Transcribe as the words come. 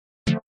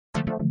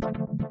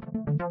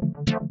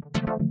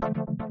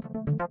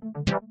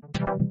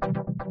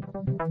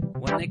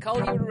When they call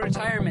you to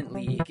retirement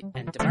league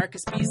and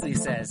DeMarcus Beasley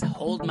says,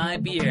 "Hold my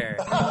beer,"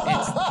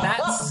 it's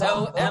That's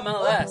So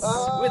MLS.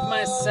 With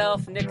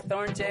myself, Nick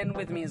Thornton.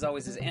 With me as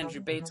always is Andrew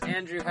Bates.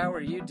 Andrew, how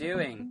are you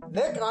doing?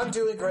 Nick, I'm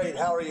doing great.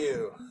 How are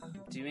you?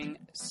 Doing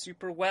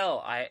super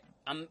well.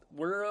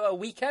 We're a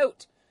week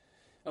out.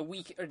 A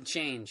week or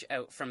change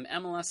out from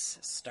MLS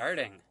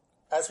starting.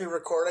 As we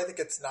record, I think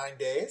it's 9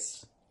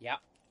 days. Yeah.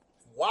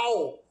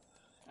 Wow.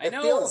 I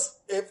know.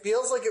 It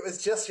feels like it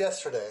was just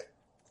yesterday.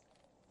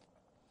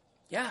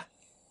 Yeah.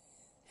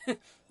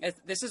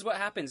 This is what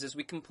happens, is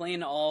we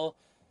complain all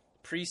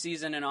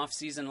preseason and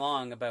off-season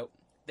long about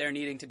there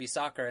needing to be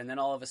soccer, and then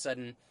all of a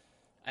sudden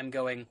I'm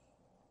going,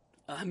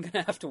 I'm going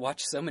to have to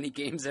watch so many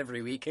games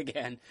every week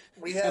again.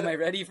 Am I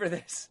ready for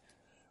this?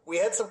 We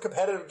had some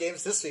competitive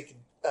games this week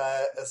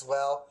as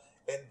well,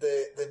 and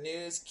the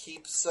news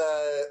keeps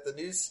the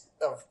news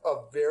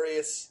of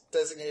various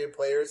designated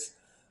players.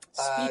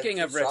 Speaking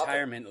of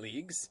retirement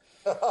leagues,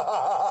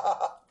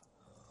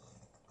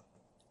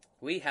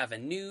 we have a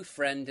new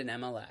friend in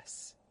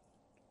MLS.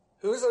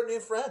 Who's our new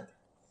friend?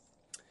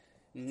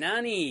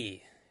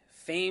 Nani,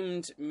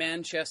 famed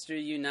Manchester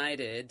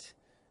United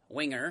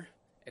winger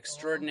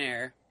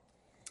extraordinaire,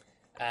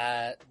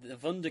 the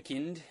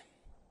Wunderkind,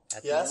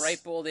 at the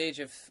ripe old age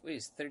of,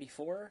 he's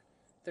 34?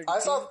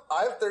 32?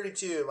 I have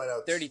 32 in my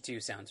notes.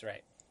 32 sounds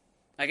right.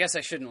 I guess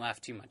I shouldn't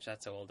laugh too much.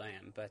 That's how old I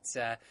am. But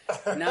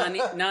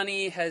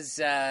Nani has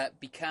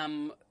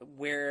become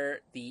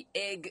where the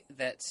egg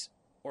that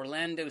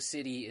Orlando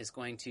City is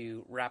going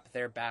to wrap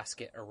their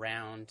basket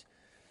around.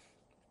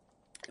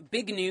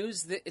 Big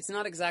news. It's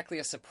not exactly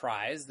a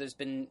surprise. There's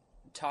been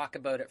talk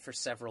about it for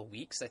several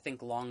weeks. I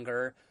think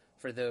longer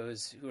for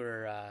those who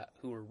are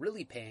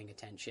really paying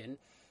attention.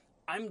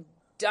 I'm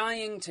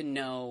dying to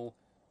know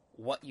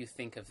what you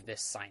think of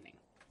this signing.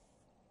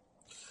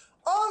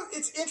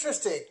 It's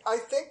interesting. I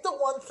think the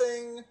one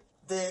thing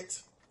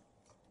that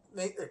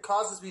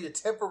causes me to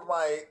temper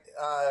my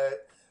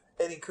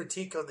any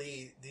critique of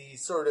the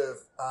sort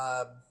of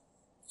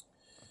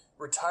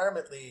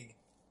retirement league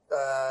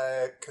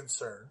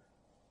concern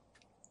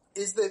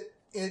is that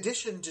in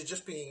addition to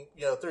just being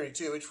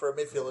 32, which for a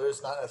midfielder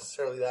is not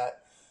necessarily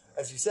that,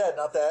 as you said,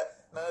 not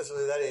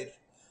necessarily that age.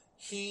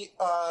 He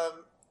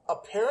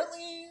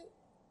apparently.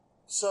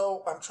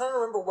 So I'm trying to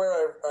remember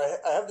where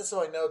I have this in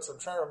my notes. I'm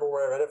trying to remember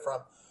where I read it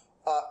from.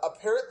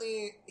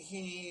 Apparently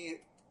he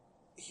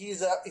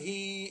is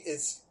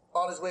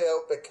on his way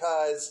out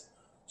because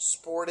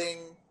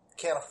Sporting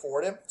can't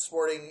afford him.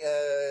 Sporting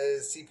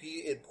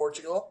CP in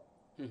Portugal.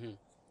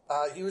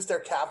 Mm-hmm. He was their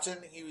captain.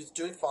 He was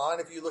doing fine.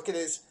 If you look at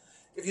his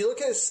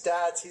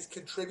stats, he's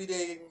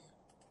contributing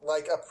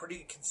like a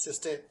pretty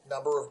consistent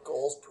number of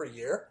goals per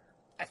year.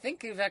 I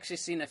think we've actually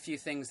seen a few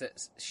things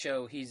that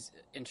show he's,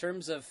 in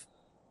terms of,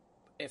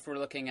 if we're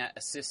looking at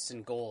assists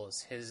and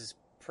goals, his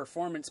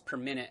performance per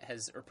minute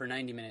per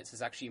 90 minutes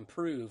has actually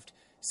improved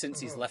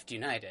since he's left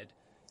United.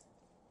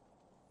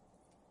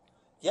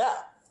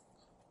 Yeah.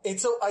 And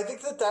so I think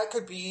that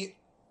could be,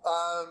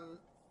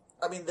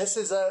 this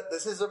is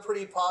a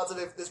pretty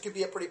positive, this could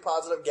be a pretty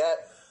positive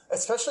get,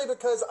 especially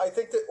because I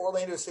think that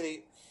Orlando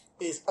City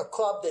is a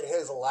club that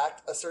has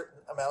lacked a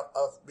certain amount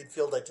of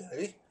midfield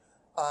identity.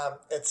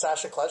 And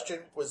Sasha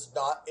Kljestan was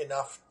not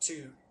enough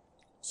to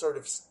sort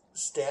of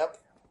stamp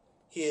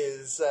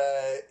his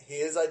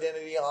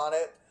identity on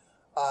it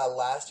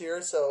last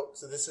year. So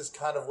this is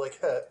kind of like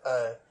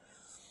a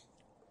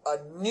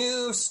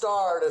new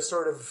star to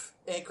sort of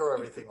anchor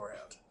everything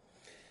around.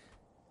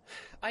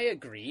 I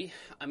agree.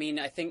 I mean,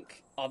 I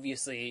think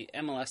obviously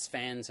MLS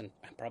fans and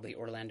probably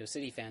Orlando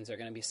City fans are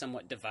going to be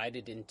somewhat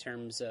divided in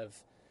terms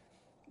of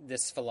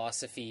this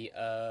philosophy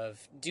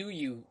of, do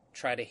you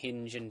try to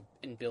hinge and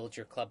build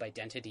your club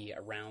identity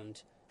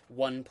around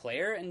one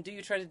player, and do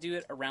you try to do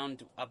it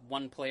around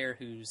one player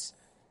who's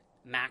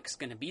max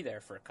going to be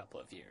there for a couple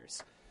of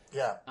years?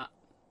 Yeah.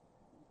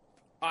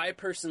 I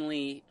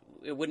personally,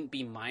 it wouldn't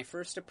be my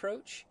first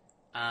approach.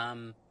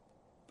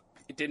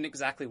 It didn't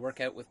exactly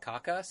work out with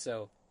Kaká,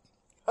 so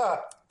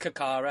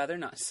Kaká rather,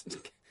 not.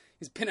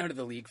 He's been out of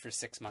the league for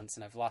 6 months,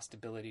 and I've lost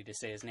ability to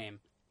say his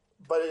name.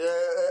 But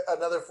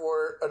another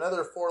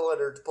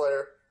four-lettered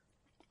player.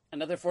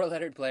 Another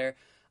four-lettered player.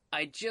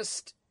 I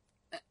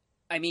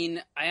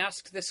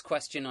asked this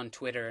question on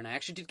Twitter, and I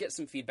actually did get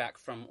some feedback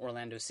from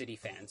Orlando City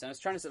fans. And I was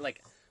trying to say,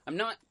 I'm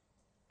not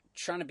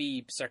trying to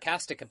be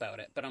sarcastic about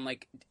it, but I'm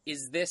like,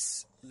 is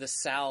this the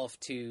salve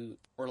to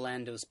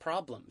Orlando's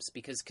problems?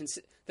 Because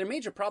their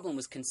major problem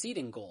was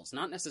conceding goals,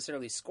 not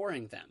necessarily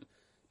scoring them.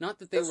 Not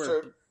that they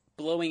were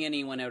blowing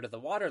anyone out of the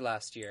water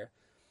last year,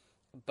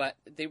 but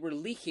they were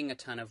leaking a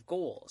ton of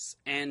goals.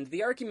 And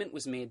the argument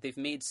was made, they've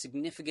made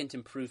significant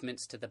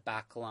improvements to the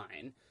back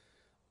line.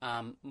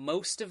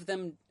 Most of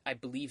them, I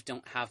believe,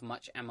 don't have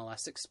much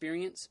MLS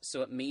experience,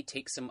 so it may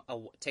take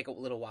a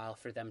little while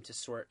for them to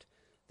sort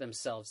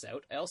themselves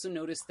out. I also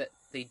noticed that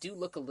they do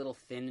look a little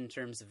thin in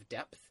terms of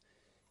depth,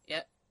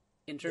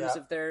 in terms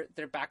of their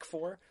back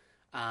four.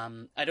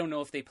 I don't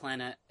know if they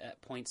plan at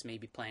points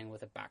maybe playing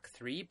with a back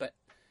three, but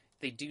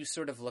they do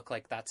sort of look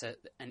like that's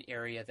an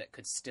area that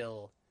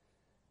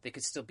they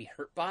could still be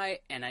hurt by.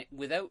 And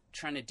without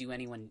trying to do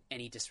anyone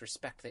any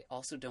disrespect, they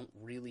also don't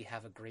really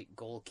have a great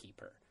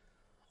goalkeeper.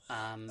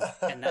 And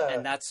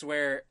that's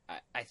where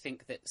I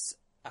think that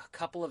a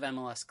couple of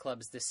MLS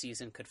clubs this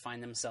season could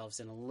find themselves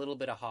in a little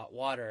bit of hot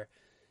water.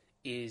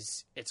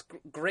 It's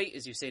great,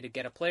 as you say, to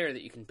get a player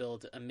that you can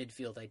build a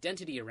midfield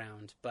identity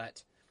around,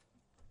 but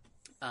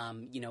how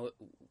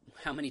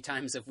many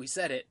times have we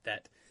said it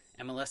that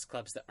MLS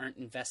clubs that aren't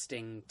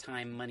investing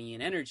time, money,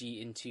 and energy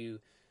into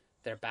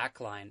their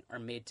backline are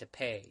made to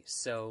pay?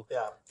 So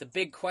The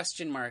big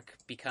question mark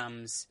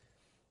becomes,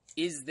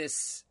 is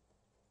this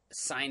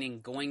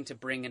signing going to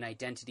bring an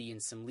identity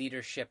and some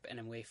leadership and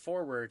a way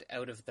forward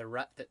out of the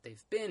rut that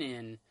they've been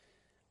in?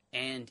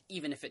 And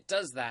even if it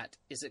does that,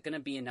 is it going to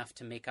be enough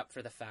to make up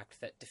for the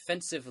fact that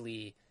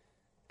defensively,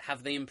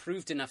 have they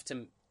improved enough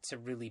to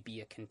really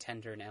be a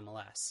contender in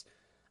MLS?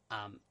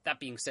 That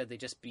being said, they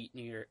just beat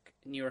New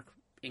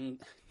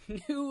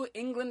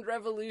England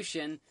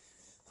Revolution.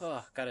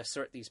 Oh, got to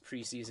sort these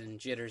preseason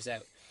jitters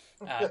out.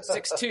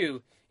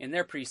 6-2 in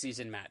their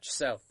preseason match.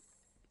 So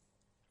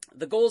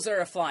the goals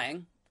are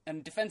flying,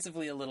 and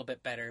defensively a little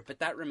bit better, but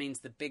that remains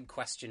the big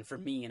question for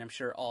me, and I'm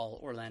sure all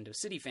Orlando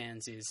City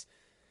fans is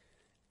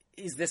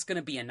this going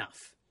to be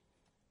enough?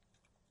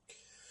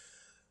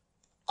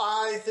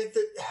 I think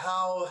that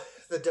how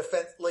the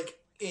defense,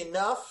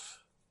 enough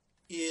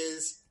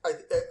is, I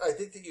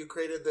think that you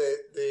created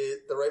the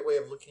right way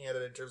of looking at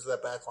it in terms of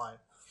that back line,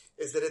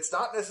 is that it's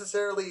not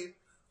necessarily,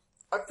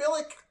 I feel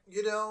like,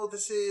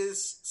 this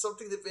is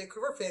something that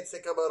Vancouver fans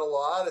think about a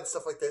lot and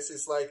stuff like this,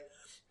 is like,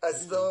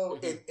 as though,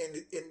 and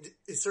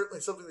it's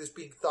certainly something that's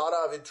being thought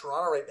of in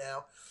Toronto right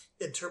now,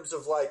 in terms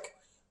of like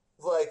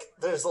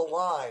there's a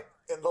line,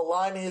 and the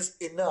line is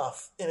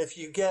enough, and if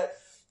you get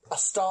a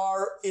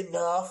star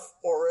enough,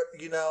 or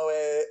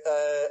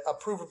a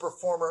proven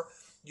performer,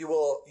 you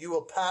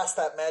will pass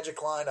that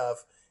magic line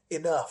of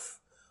enough.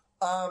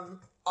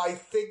 I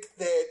think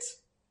that,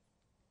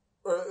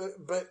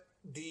 but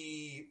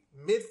the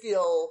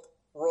midfield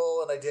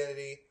role and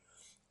identity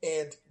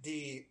and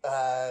the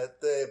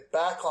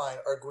back line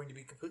are going to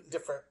be completely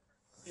different.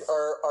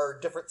 Are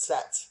different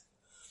sets.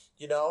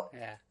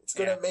 It's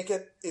gonna make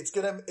it. It's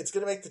gonna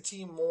make the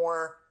team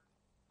more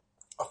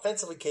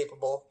offensively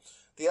capable.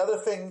 The other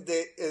thing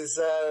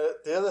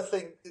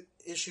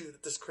issue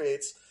that this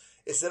creates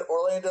is that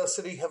Orlando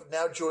City have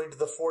now joined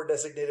the 4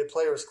 designated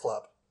players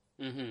club.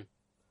 Mm-hmm.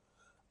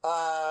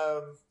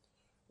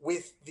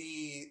 With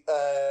the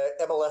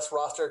MLS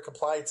roster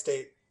compliance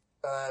date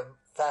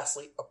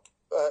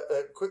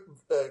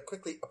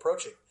quickly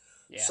approaching.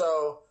 Yeah.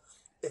 So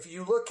if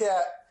you look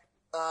at,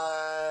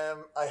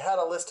 I had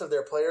a list of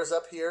their players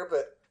up here,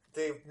 but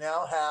they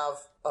now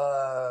have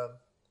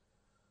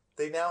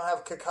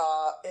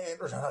Kaká and,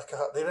 or not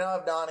Kaká, they now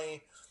have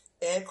Nani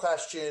and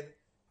Klashchin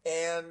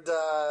and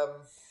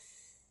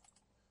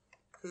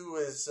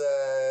was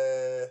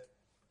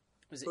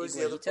it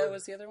Igualita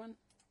was the other one?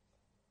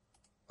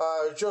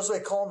 Jose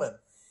Coleman.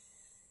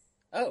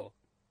 Oh.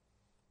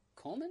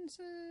 Coleman's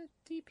a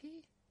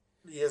DP?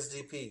 He is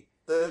DP.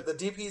 The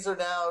DPs are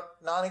now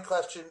Nani,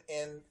 Klashchin,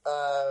 and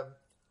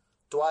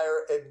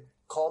Dwyer and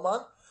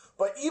Coleman.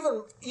 But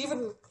even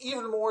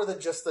more than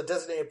just the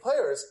designated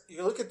players,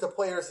 you look at the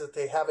players that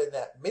they have in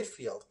that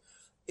midfield.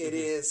 It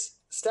is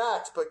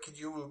stacked, but could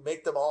you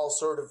make them all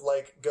sort of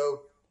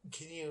go?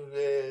 Can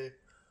you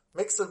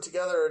mix them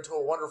together into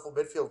a wonderful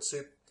midfield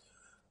soup?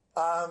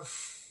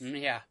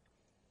 Yeah.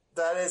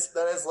 That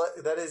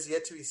is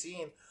yet to be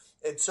seen,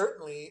 and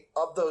certainly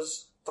of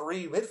those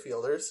 3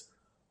 midfielders,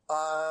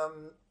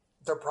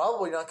 they're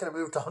probably not going to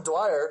move Tom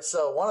Dwyer,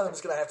 so one of them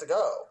is going to have to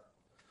go,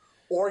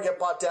 or get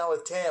bought down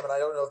with Tam, and I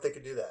don't know if they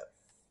could do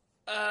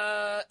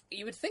that.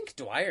 You would think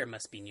Dwyer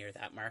must be near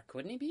that mark,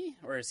 wouldn't he be?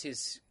 Or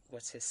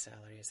what's his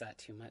salary? Is that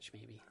too much?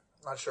 Maybe.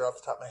 Not sure off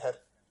the top of my head.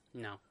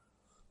 No.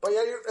 But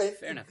yeah,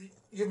 fair enough.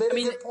 You made a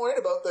good point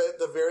about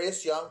the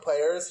various young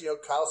players.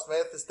 Kyle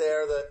Smith is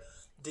there.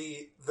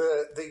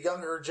 The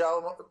younger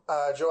Joao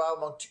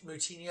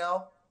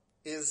Moutinho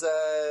is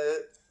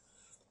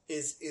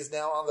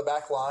now on the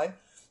back line,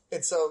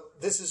 and so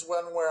this is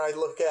one where I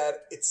look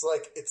at it's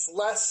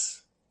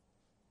less,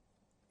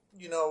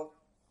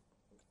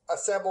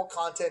 assemble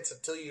contents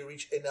until you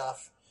reach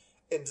enough,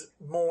 and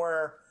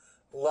more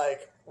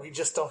like we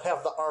just don't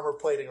have the armor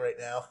plating right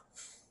now.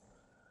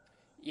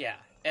 Yeah,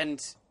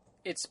 and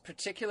it's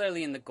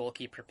particularly in the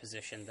goalkeeper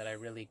position that I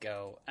really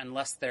go,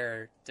 unless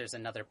there's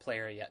another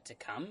player yet to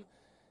come.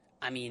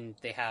 I mean,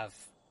 they have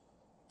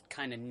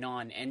kind of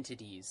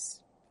non-entities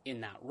in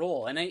that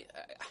role, and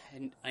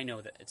I know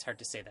that it's hard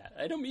to say that.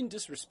 I don't mean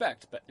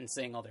disrespect, but in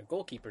saying all their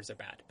goalkeepers are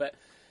bad. But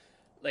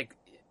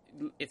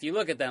if you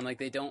look at them,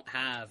 they don't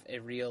have a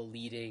real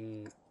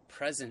leading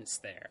presence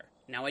there.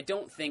 Now, I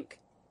don't think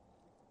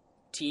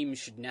teams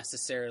should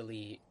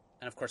necessarily,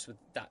 and of course with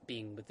that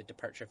being with the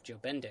departure of Joe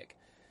Bendik,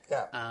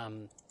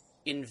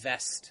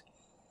 invest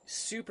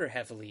super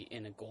heavily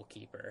in a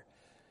goalkeeper.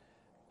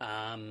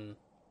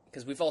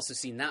 Because we've also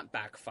seen that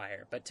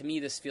backfire. But to me,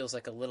 this feels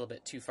like a little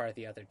bit too far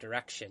the other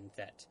direction.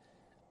 That,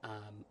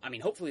 I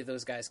mean, hopefully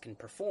those guys can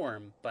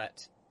perform,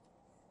 but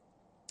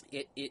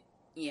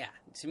yeah,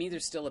 to me,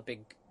 there's still a big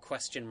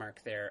question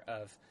mark there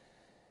of,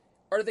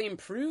 are they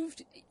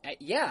improved?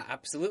 Yeah,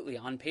 absolutely.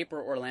 On paper,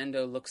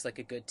 Orlando looks like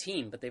a good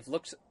team, but they've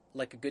looked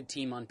like a good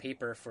team on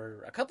paper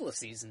for a couple of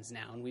seasons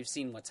now, and we've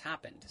seen what's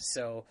happened.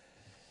 So,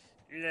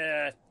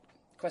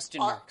 question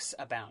marks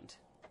abound.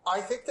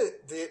 I think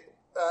that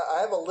I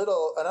have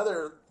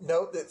another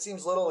note that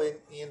seems little in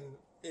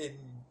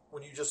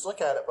when you just look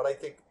at it, but I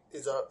think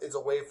is a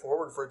way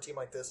forward for a team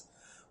like this.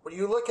 When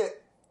you look at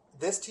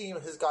this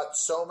team, has got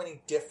so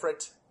many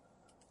different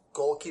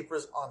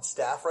goalkeepers on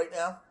staff right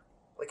now.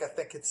 Like, I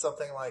think it's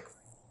something like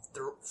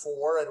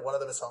 4, and one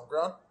of them is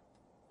homegrown.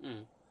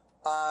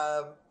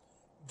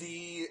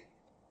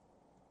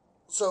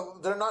 So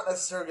they're not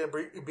necessarily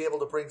going to be able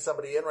to bring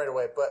somebody in right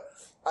away. But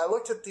I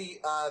looked at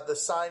the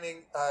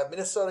signing.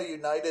 Minnesota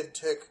United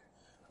took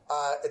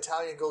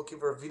Italian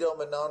goalkeeper Vito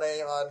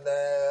Minone on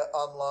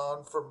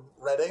loan from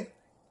Reading.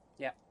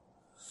 Yeah,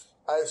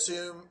 I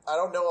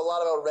don't know a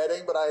lot about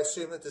Reading, but I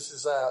assume that this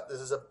is a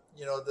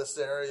this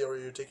scenario where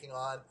you're taking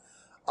on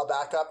a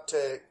backup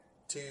to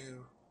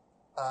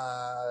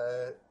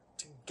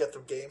get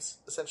through games,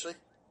 essentially.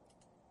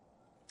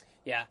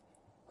 Yeah.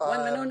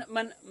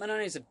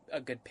 Manone is a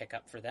good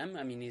pickup for them.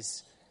 I mean,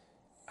 he's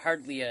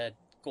hardly a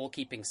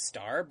goalkeeping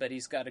star, but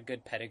he's got a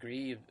good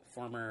pedigree.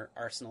 Former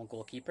Arsenal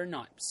goalkeeper,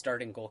 not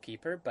starting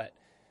goalkeeper, but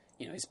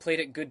he's played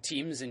at good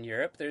teams in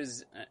Europe.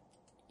 There's, I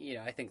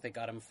think they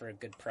got him for a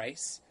good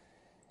price.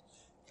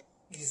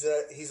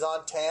 He's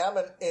on TAM,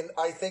 and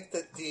I think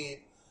that the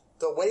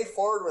way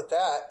forward with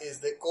that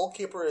is that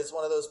goalkeeper is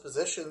one of those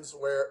positions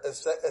where,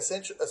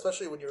 essentially,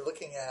 especially when you're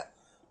looking at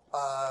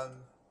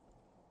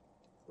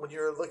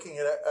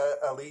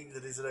a league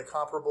that is at a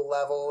comparable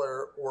level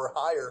or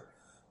higher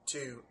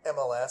to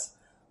MLS,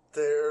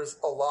 there's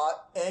a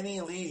lot.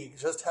 Any league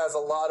just has a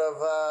lot of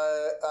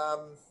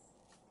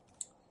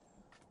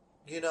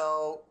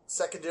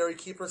secondary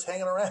keepers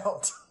hanging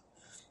around,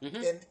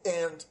 and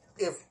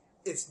if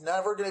it's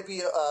never going to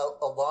be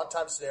a long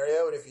time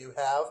scenario, and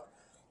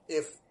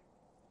if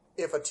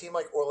a team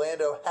like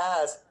Orlando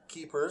has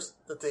keepers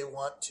that they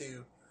want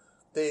to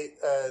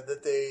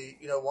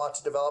want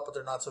to develop, but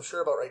they're not so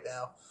sure about right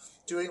now,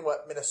 doing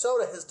what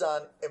Minnesota has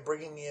done and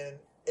bringing in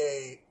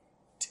a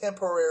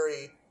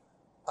temporary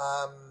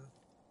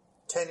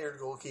tenured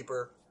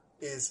goalkeeper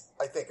is,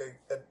 I think,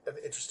 an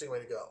interesting way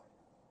to go.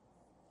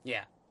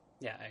 Yeah,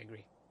 I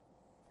agree.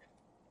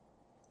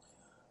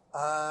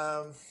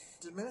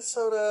 Did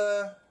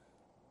Minnesota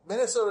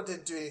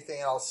didn't do anything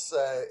else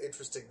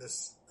interesting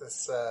this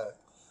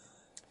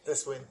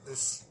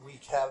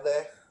week, have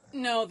they?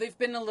 No, they've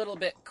been a little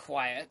bit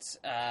quiet,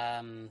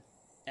 and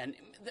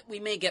we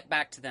may get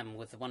back to them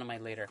with one of my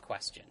later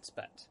questions,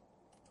 but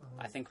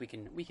I think we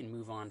can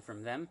move on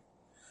from them.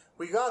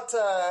 We got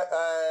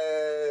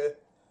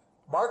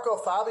Marco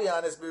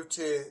Fabian has moved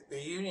to the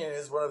Union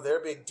as one of their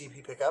big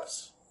DP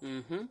pickups.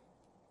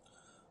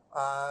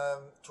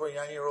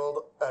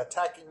 29-year-old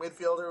attacking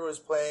midfielder who is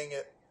playing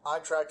at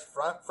Eintracht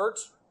Frankfurt,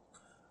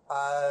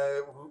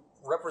 who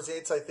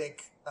represents, I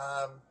think,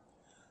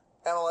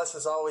 MLS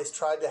has always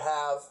tried to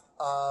have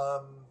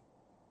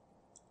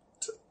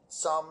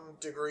some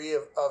degree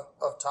of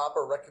top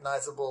or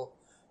recognizable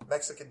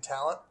Mexican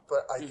talent,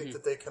 but I think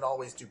that they can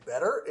always do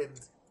better.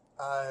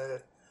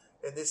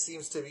 And this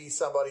seems to be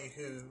somebody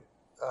who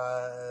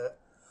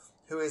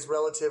is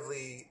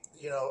relatively,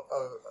 a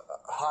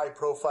high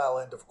profile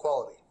end of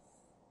quality.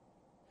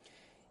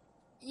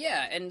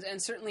 Yeah,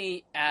 and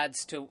certainly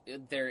adds to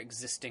their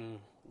existing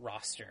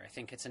roster. I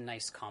think it's a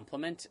nice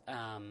compliment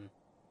to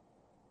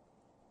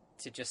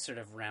just sort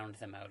of round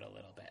them out a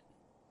little bit.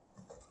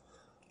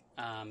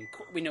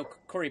 We know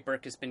Corey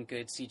Burke has been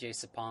good. CJ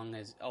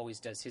Sapong always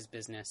does his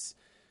business.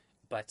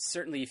 But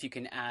certainly if you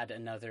can add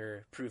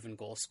another proven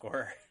goal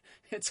scorer,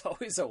 it's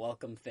always a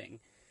welcome thing.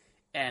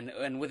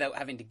 And without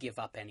having to give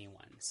up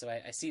anyone. So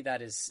I see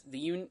that as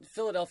the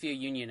Philadelphia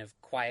Union have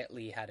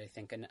quietly had, I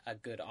think, a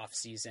good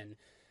offseason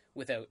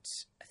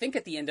without... I think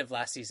at the end of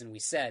last season we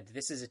said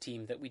this is a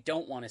team that we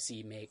don't want to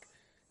see make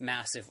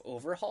massive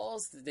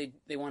overhauls. They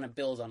want to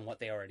build on what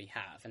they already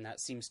have. And that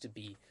seems to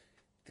be...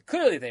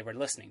 Clearly they were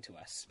listening to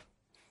us.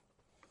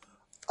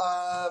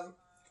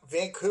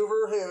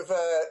 Vancouver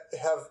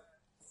have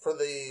for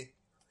the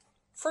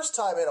first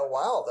time in a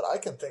while that I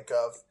can think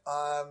of,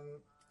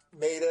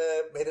 made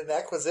an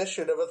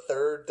acquisition of a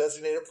third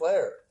designated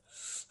player.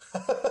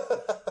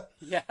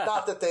 Yeah.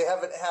 Not that they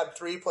haven't had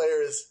three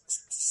players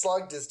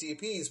slugged as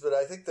DPs, but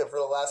I think that for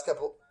the last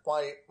couple,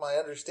 my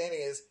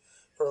understanding is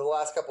for the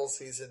last couple of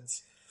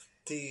seasons,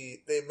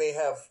 they may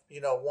have,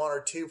 one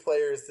or two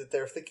players that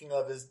they're thinking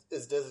of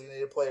as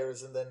designated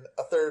players, and then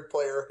a third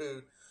player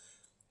who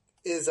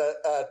is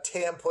a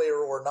TAM player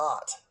or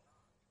not.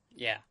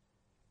 Yeah.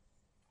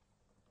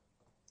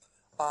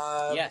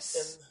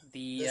 Yes.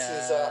 This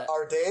is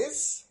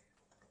Ardays.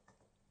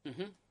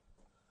 Mm-hmm.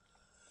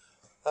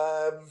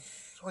 Um,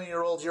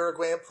 20-year-old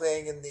Uruguayan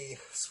playing in the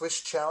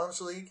Swiss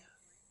Challenge League.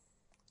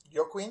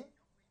 Joaquin.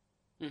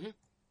 Mm-hmm.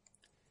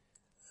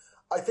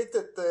 I think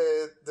that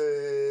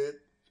the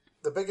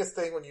biggest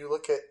thing when you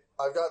look at,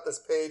 I've got this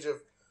page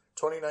of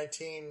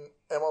 2019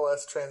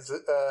 MLS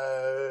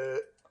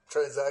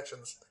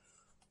transactions,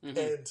 Mm-hmm.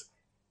 and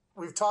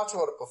we've talked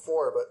about it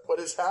before. But what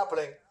is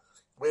happening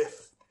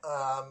with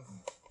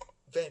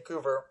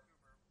Vancouver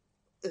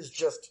is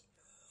just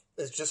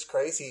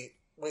crazy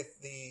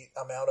with the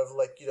amount of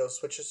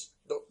switches,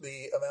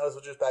 the amount of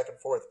switches back and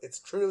forth. It's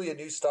truly a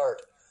new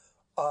start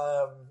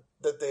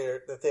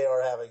that they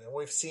are having, and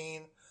we've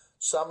seen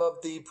some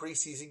of the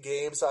preseason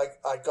games.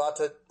 I got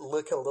to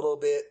look a little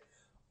bit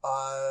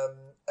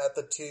at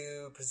the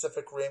two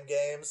Pacific Rim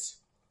games.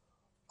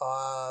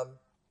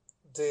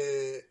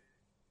 The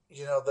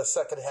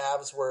second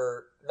halves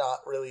were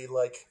not really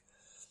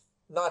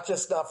not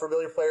just not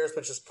familiar players,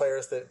 but just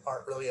players that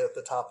aren't really at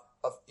the top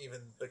of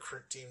even the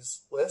current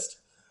team's list.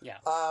 Yeah.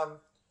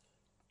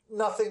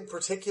 Nothing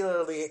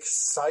particularly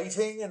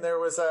exciting, and there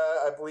was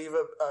I believe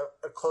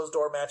a closed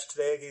door match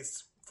today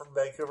from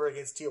Vancouver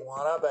against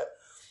Tijuana, but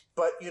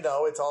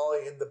it's all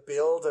in the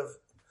build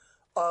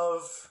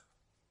of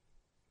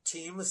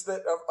teams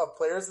of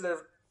players that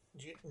have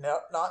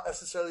not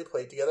necessarily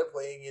played together,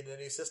 playing in a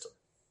new system.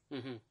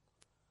 Mm-hmm.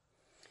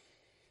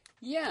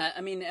 Yeah,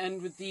 I mean, and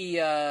with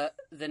the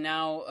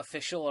now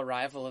official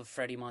arrival of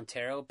Freddie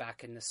Montero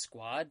back in the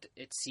squad,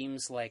 it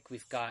seems like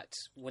we've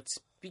got what's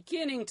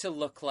beginning to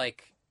look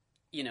like,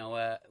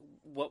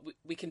 what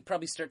we can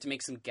probably start to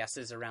make some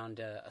guesses around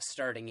a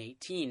starting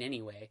 18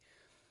 anyway,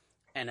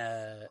 and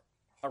a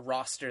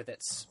roster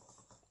that's,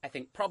 I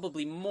think,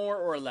 probably more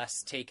or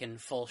less taken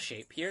full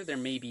shape here. There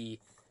may be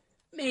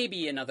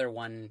another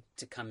one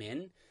to come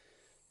in,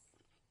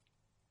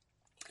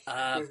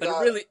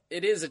 but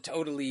it is a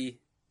totally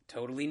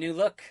new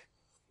look.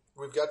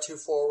 We've got two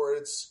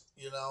forwards,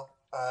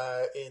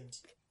 and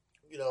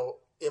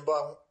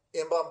Imbam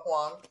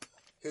Huang,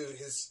 who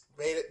has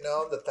made it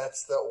known that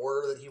that's the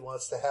order that he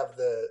wants to have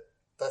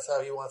that's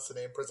how he wants the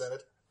name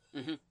presented.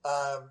 Mm-hmm.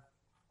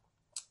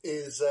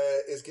 Is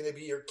going to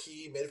be your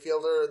key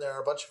midfielder, and there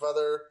are a bunch of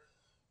other,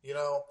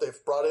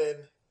 they've brought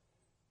in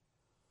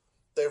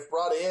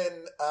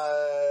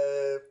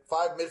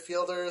 5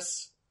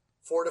 midfielders,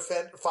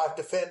 5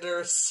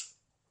 defenders,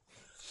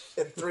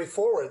 and 3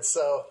 forwards.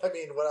 So, I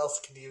mean, what are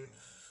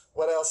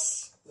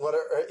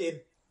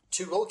in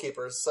 2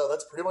 goalkeepers? So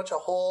that's pretty much a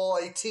whole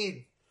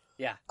 18.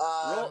 Yeah.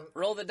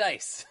 Roll the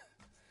dice.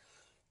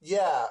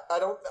 Yeah,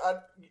 I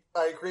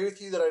agree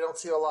with you that I don't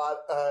see a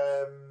lot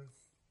of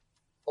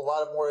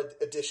more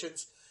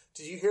additions.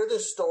 Did you hear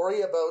this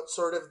story about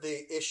sort of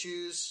the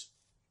issues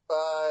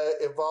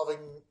involving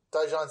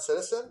Dijon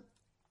Citizen?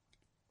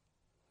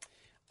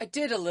 I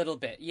did a little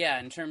bit, yeah,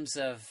 in terms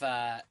of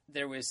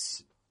there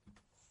was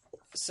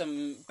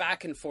some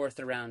back and forth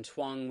around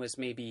Huang was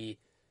maybe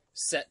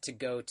set to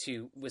go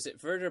to, was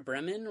it Werder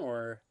Bremen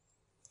or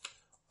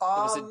it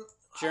was a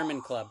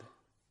German club?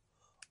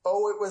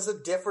 Oh, it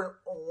wasn't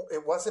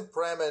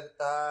Bremen.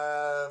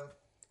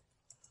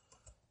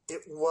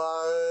 It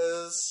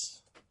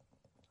was,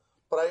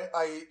 but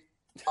I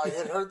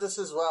had heard this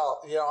as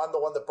well. I'm the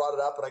one that brought it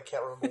up, and I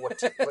can't remember what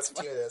team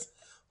it is.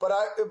 But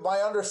my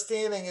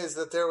understanding is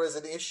that there was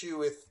an issue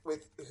with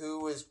who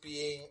was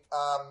being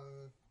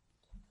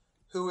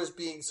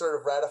sort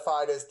of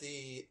ratified as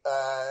the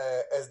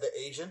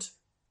agent,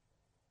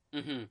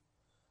 Mm-hmm.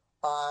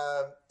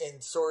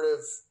 and sort of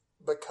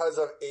because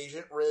of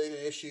agent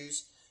related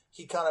issues,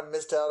 he kind of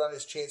missed out on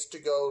his chance to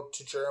go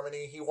to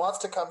Germany. He wanted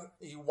to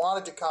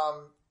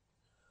come.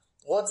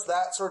 Once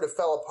that sort of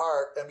fell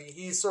apart, I mean,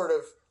 he's sort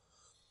of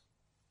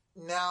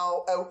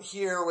now out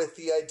here with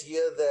the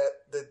idea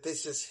that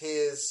this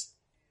is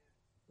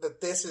a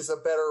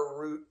better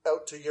route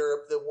out to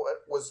Europe than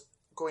what was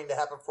going to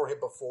happen for him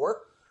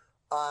before.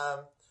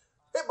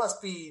 It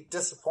must be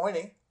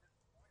disappointing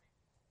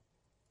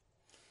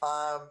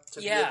to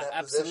be in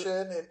that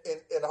position,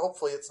 and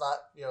hopefully it's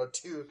not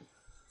too.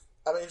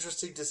 I'm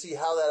interested to see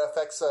how that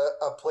affects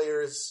a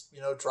player's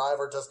drive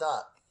or does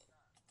not.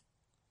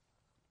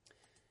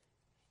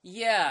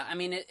 Yeah, I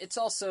mean, it's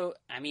also,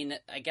 I mean,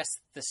 I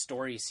guess the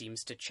story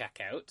seems to check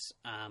out.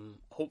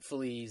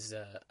 Hopefully he's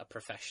a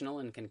professional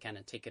and can kind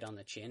of take it on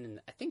the chin.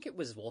 And I think it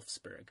was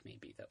Wolfsburg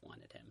maybe that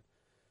wanted him,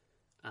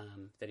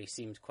 that he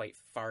seemed quite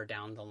far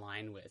down the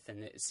line with.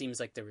 And it seems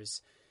like there was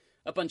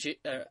a bunch of,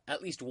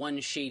 at least one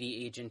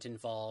shady agent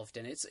involved.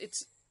 And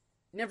it's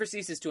never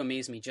ceases to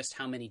amaze me just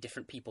how many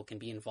different people can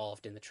be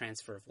involved in the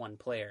transfer of one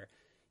player.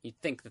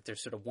 You'd think that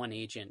there's sort of one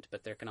agent,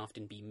 but there can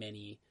often be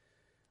many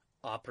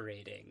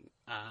operating.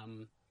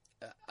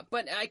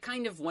 But I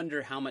kind of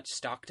wonder how much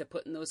stock to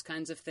put in those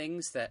kinds of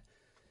things that,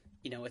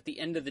 at the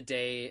end of the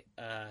day,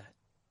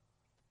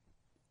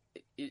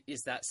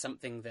 is that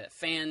something that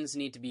fans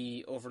need to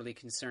be overly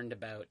concerned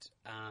about?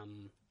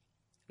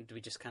 Do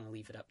we just kind of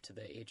leave it up to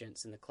the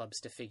agents and the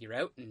clubs to figure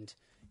out? And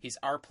he's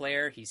our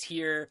player. He's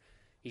here.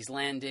 He's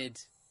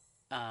landed.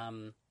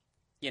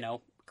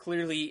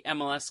 Clearly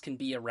MLS can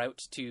be a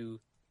route to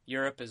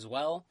Europe as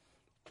well.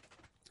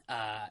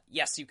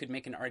 Yes, you could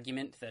make an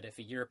argument that if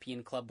a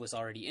European club was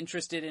already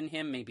interested in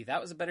him, maybe that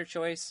was a better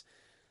choice.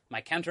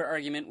 My counter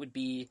argument would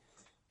be,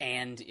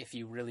 and if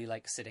you really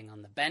like sitting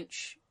on the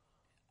bench,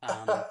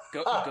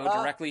 go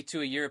directly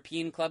to a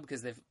European club,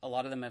 because a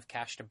lot of them have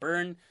cash to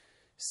burn.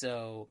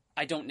 So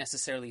I don't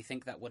necessarily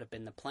think that would have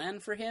been the plan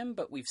for him,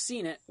 but we've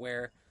seen it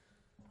where,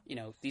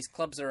 these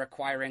clubs are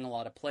acquiring a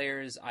lot of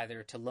players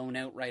either to loan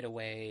out right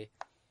away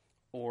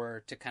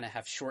or to kind of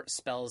have short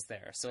spells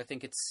there. So I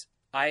think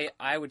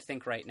I would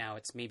think right now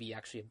it's maybe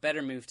actually a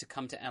better move to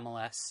come to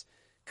MLS,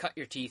 cut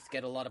your teeth,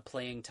 get a lot of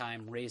playing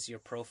time, raise your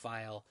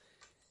profile,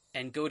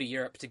 and go to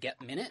Europe to get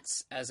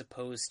minutes, as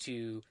opposed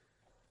to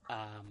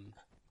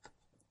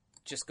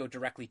just go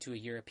directly to a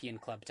European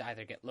club to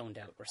either get loaned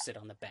out or sit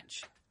on the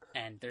bench.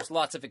 And there's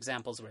lots of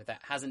examples where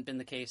that hasn't been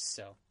the case,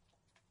 so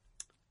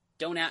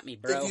don't at me,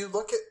 bro. If you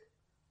look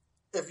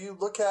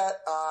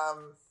at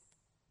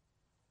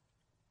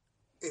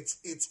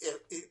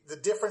the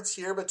difference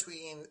here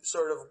between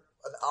sort of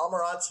an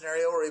Almiron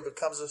scenario where he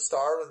becomes a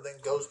star and then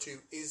goes to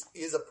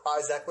is a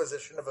prize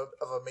acquisition of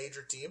a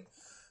major team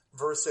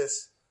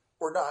versus,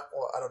 or not,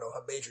 well, I don't know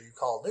how major you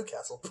call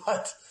Newcastle,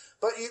 but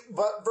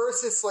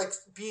versus like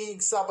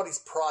being somebody's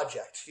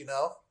project,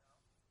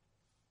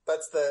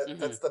 that's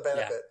the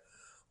benefit. Yeah.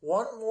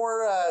 One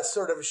more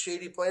sort of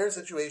shady player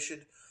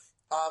situation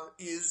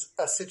is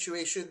a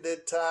situation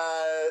that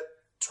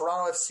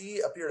Toronto FC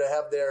appear to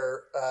have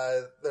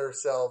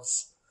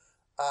themselves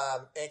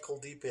ankle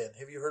deep in.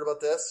 Have you heard about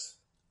this?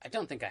 I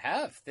don't think I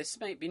have. This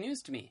might be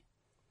news to me.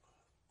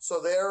 So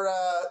they're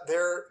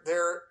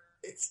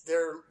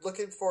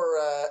looking for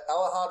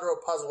Alejandro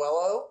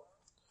Pozuelo,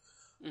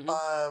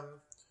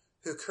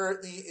 who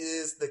currently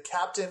is the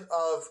captain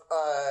of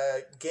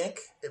Genk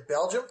in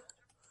Belgium.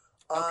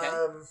 Okay.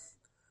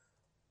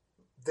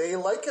 They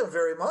like him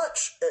very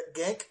much at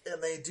Genk,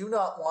 and they do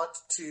not want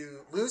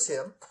to lose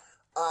him.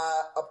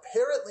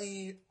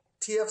 Apparently,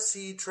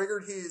 TFC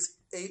triggered his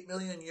 €8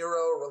 million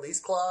release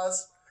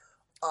clause,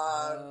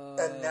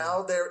 and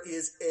now there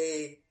is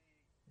a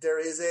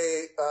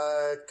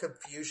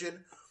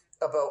confusion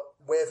about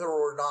whether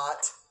or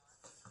not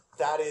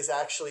that is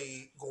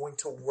actually going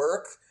to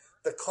work.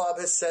 The club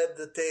has said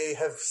that they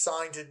have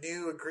signed a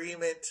new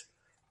agreement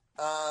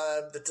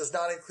that does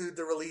not include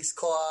the release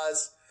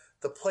clause.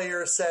 The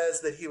player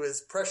says that he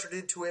was pressured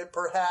into it,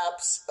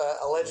 perhaps,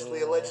 allegedly.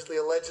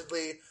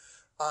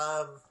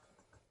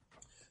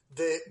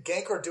 The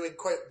Genk are doing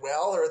quite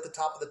well. They're at the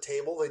top of the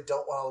table. They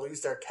don't want to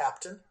lose their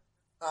captain.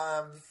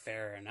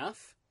 Fair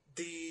enough.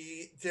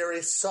 There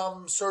is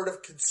some sort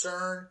of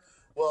concern.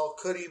 Well,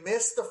 could he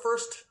miss the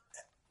first,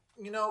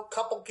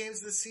 couple games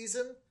of the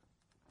season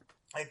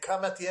and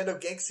come at the end of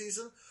Genk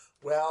season?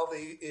 Well,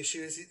 the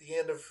issue is at the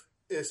end of,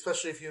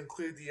 especially if you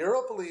include the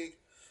Europa League,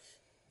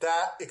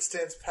 that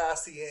extends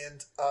past the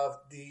end of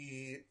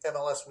the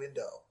MLS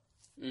window.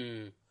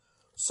 Mm.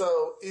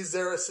 So is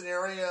there a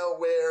scenario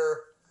where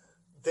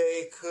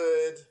they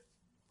could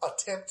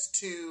attempt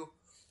to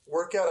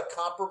work out a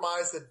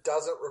compromise that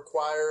doesn't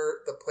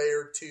require the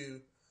player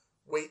to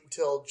wait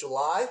until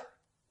July?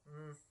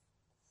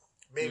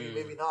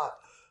 Maybe not.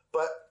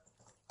 But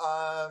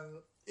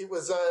it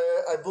was,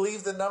 I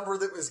believe the number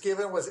that was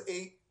given was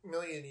 €8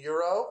 million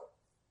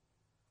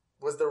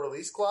was the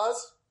release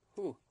clause.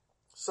 Ooh.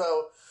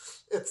 So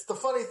it's the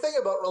funny thing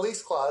about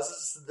release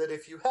clauses that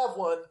if you have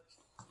one,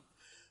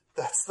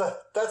 that's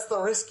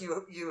the risk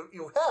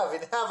you have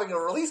in having a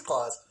release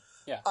clause.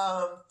 Yeah.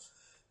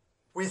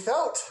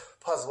 Without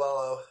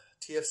Pozuelo,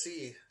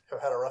 TFC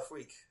have had a rough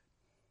week.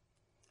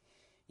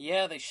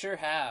 Yeah, they sure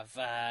have.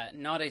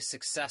 Not a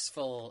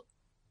successful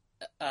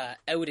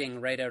outing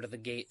right out of the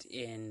gate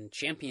in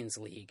Champions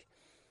League.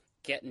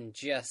 Getting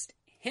just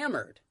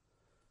hammered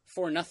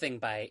 4-0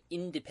 by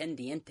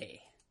Independiente.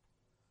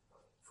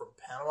 From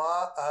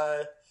Panama.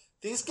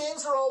 These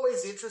games are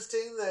always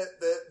interesting.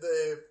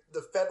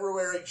 The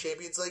February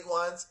Champions League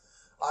ones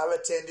I've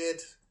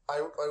attended.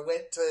 I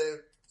went to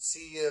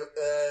see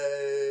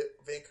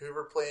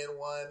Vancouver playing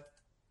one,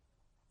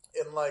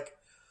 and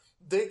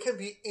they can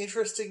be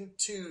interesting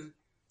to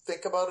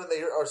think about, and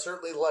they are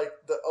certainly like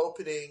the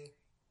opening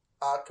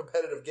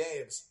competitive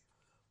games.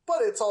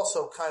 But it's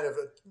also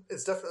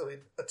it's definitely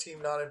a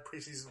team not in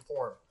preseason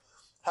form.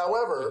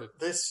 However,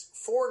 this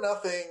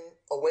 4-0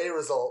 away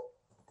result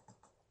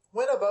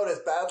went about as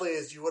badly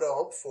as you would have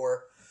hoped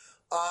for.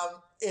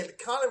 And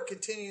kind of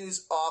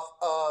continues off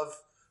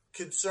of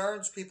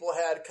concerns people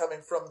had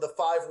coming from the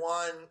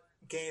 5-1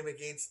 game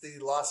against the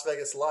Las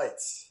Vegas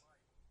Lights.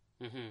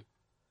 Mm-hmm.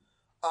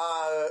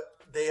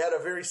 They had a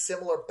very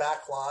similar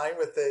back line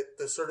with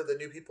the sort of the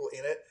new people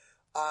in it.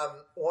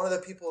 One of the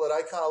people that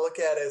I kind of look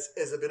at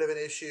as a bit of an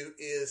issue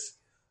is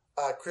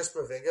Chris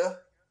Mavinga.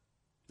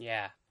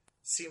 Yeah.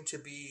 Seemed to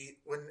be,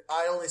 when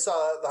I only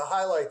saw the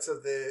highlights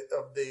of the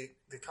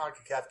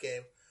CONCACAF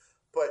game,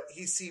 but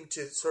he seemed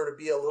to sort of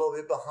be a little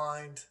bit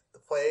behind the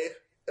play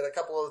in a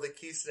couple of the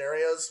key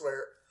scenarios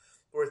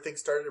where things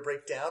started to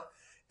break down.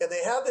 And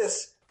they have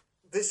this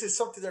is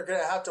something they're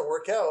going to have to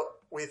work out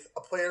with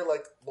a player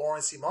like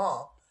Laurent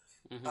Simon,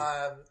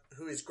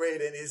 who is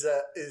great and is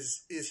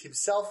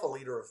himself a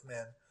leader of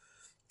men,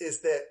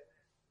 is that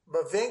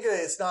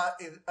Mavinga is not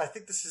in. I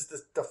think this is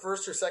the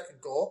first or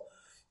second goal.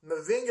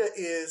 Mavinga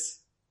is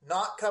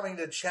not coming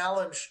to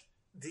challenge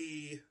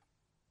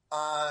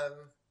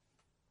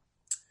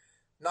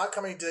not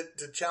coming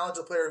to challenge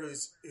the player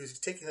who's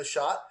taking the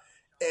shot,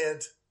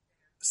 and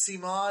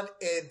Simon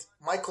and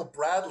Michael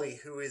Bradley,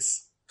 who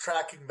is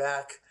tracking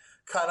back,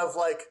 kind of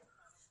like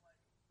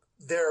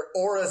their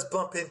auras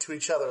bump into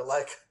each other.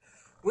 Like,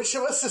 which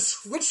of us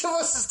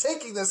is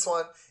taking this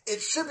one?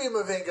 It should be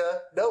Mavinga.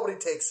 Nobody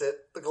takes it.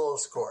 The goal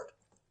is scored.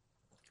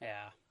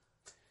 Yeah.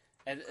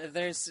 And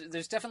there's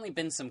definitely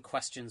been some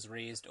questions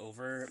raised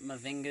over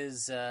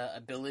Mavinga's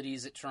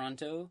abilities at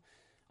Toronto,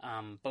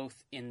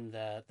 both in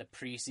the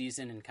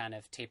preseason and kind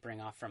of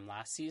tapering off from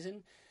last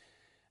season.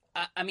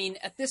 I mean,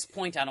 at this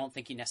point, I don't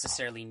think you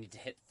necessarily need to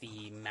hit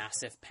the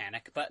massive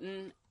panic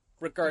button,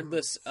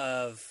 regardless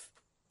of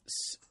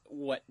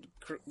what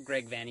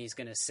Greg Vanney's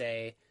going to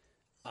say.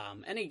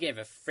 And he gave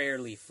a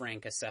fairly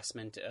frank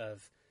assessment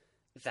of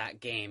that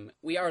game.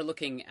 We are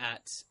looking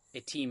at a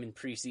team in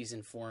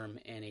preseason form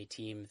and a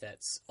team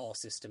that's all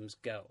systems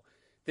go.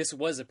 This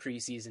was a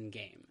preseason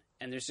game,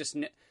 and there's just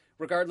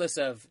regardless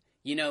of,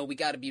 we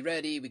got to be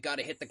ready, we got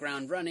to hit the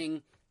ground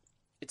running.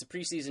 It's a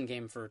preseason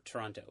game for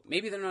Toronto.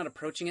 Maybe they're not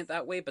approaching it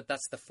that way, but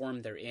that's the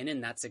form they're in,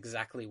 and that's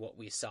exactly what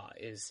we saw.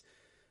 Is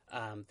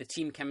the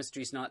team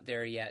chemistry's not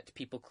there yet.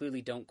 People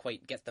clearly don't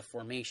quite get the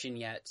formation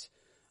yet,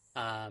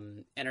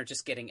 and are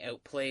just getting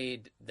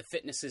outplayed. The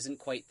fitness isn't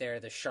quite there,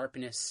 the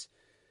sharpness,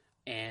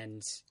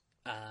 and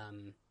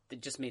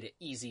it just made it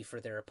easy for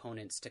their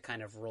opponents to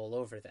kind of roll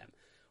over them.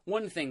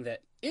 One thing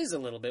that is a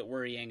little bit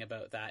worrying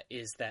about that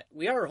is that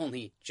we are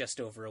only just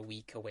over a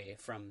week away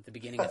from the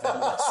beginning of the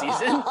MLS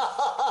season.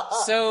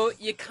 So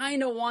you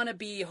kind of want to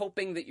be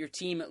hoping that your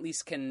team at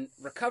least can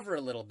recover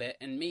a little bit,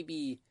 and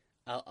maybe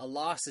a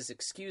loss is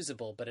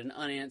excusable, but an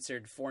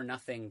unanswered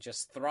 4-0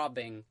 just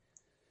throbbing,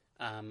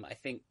 I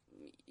think,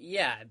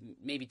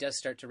 maybe does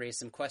start to raise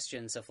some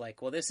questions of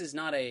like, well, this is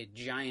not a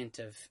giant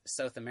of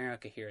South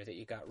America here that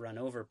you got run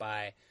over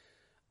by.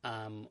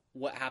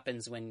 What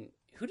happens when...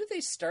 Who do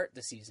they start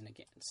the season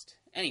against?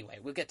 Anyway,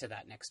 we'll get to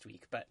that next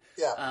week. But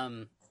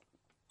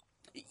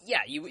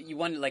you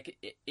wonder,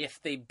 like, if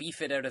they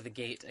beef it out of the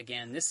gate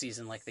again this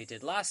season like they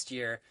did last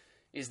year,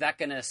 is that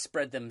going to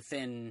spread them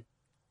thin?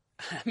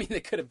 I mean,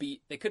 they could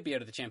be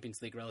out of the Champions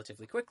League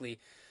relatively quickly.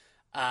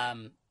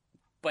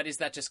 But is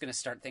that just going to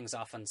start things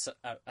off on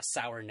a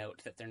sour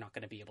note that they're not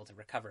going to be able to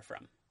recover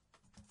from?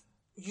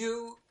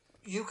 You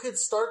could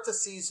start the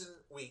season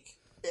weak,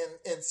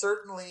 and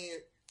certainly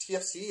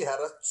TFC had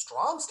a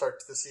strong start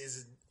to the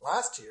season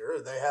last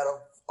year. They had an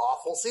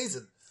awful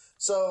season.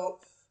 So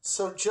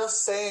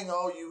just saying,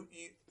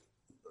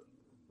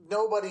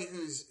 nobody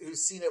who's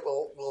seen it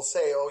will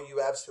say,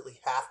 you absolutely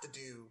have to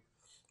do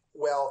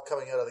well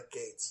coming out of the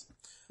gates.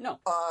 No.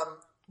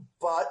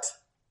 But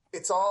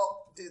it's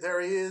all,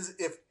 there is,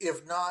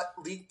 if not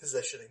league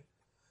positioning,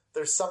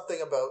 there's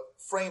something about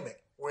framing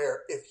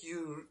where if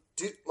you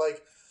do,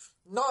 like,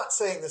 not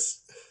saying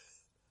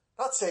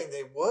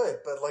they would,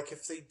 but like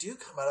if they do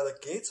come out of the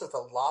gates with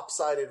a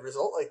lopsided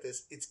result like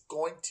this, it's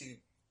going to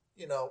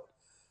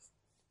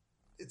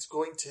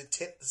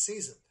tint the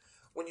season.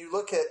 When you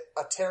look at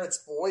a Terrence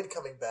Boyd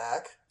coming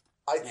back,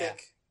 I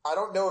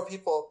don't know if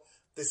people,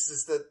 this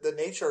is the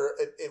nature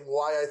and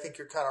why I think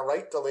you're kind of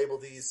right to label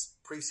these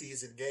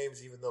preseason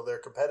games, even though they're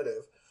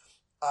competitive,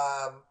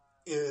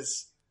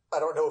 is I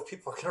don't know if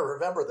people are going to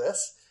remember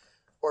this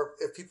or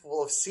if people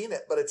will have seen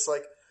it, but it's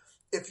like,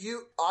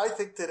 I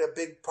think that a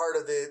big part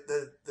of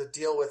the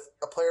deal with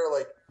a player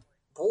like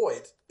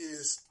Boyd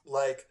is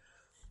like,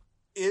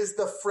 is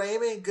the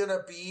framing going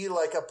to be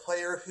like a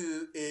player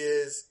who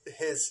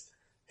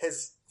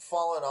has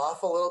fallen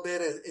off a little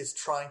bit, is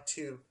trying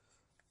to,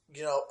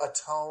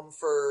 atone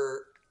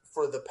for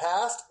the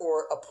past,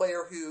 or a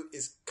player who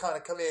is kind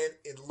of come in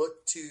and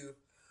look to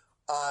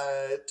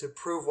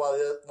prove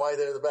why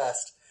they're the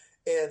best,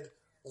 and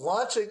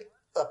launching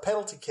a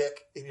penalty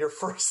kick in your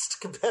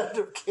first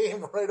competitive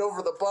game right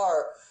over the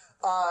bar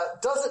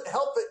doesn't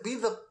help it be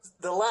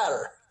the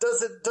latter.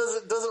 Doesn't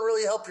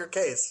really help your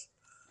case.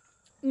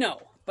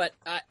 No, but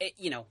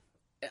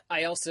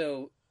I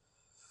also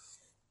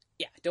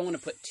don't want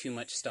to put too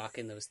much stock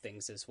in those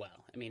things as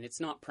well. I mean, it's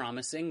not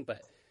promising,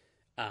 but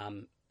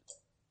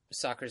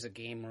soccer's a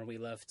game where we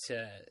love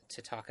to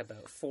talk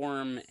about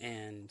form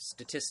and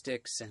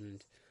statistics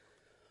and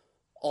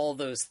all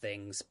those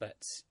things.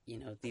 But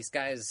these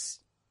guys.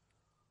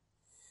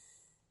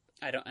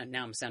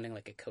 Now I'm sounding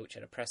like a coach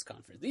at a press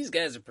conference. These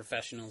guys are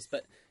professionals,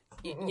 but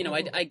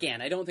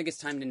I don't think it's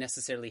time to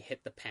necessarily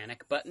hit the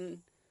panic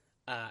button.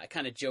 I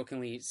kind of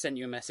jokingly sent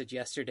you a message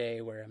yesterday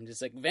where I'm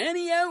just like,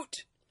 Vanny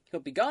out. He'll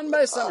be gone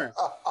by summer.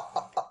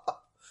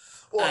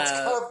 Well, it's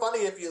kind of funny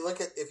if you look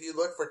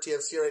for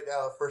TFC right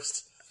now.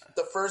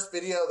 The first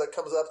video that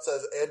comes up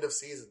says end of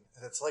season,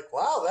 and it's like,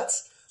 wow,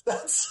 that's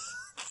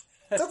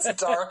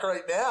dark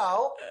right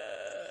now.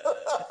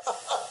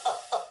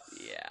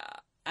 Yeah,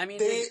 I mean,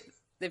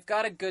 they've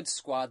got a good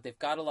squad. They've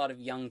got a lot of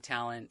young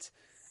talent.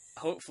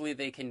 Hopefully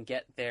they can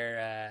get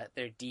their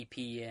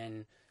DP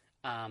in.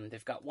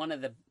 They've got one of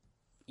the,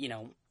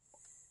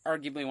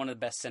 arguably one of the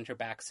best center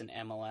backs in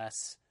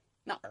MLS.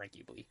 Not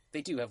arguably,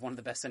 they do have one of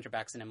the best center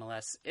backs in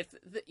MLS. If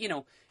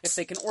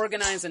they can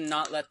organize and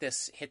not let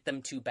this hit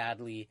them too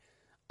badly,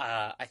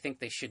 I think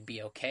they should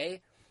be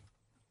okay.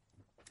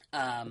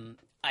 I'm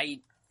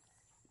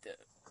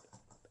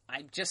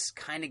just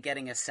kind of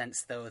getting a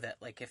sense though that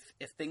like if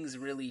things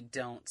really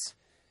don't,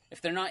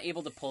 if they're not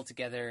able to pull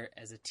together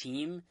as a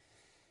team,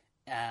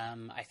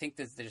 I think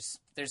that there's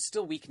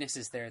still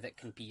weaknesses there that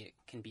can be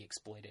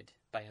exploited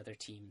by other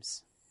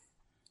teams.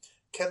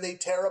 Can they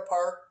tear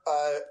apart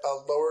a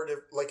lower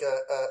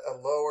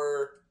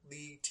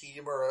league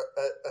team or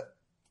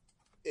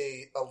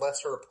a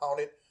lesser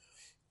opponent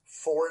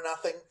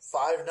 4-0,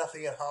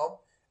 5-0 at home?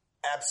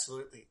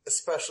 Absolutely,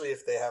 especially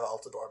if they have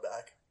Altidore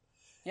back.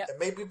 Yeah, and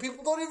maybe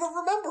people don't even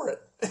remember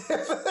it.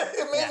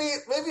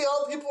 Maybe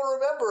all people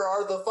remember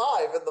are the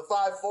 5 and the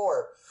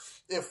 5-4.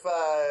 If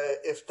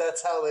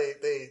that's how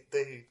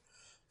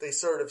they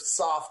sort of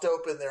soft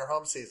open their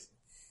home season.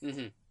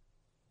 Mm-hmm.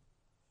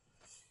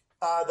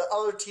 The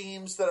other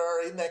teams that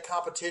are in that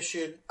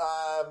competition,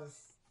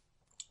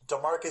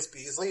 DeMarcus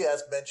Beasley,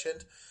 as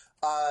mentioned,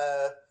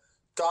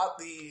 got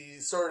the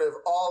sort of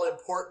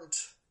all-important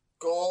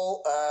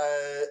goal,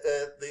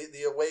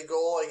 the away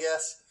goal, I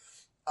guess,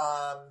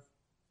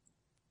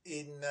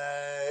 in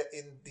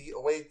the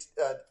away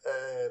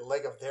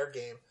leg of their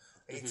game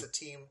against a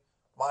team.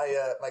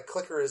 My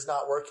clicker is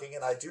not working,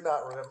 and I do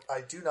not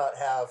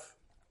have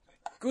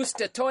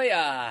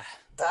Gustatoya.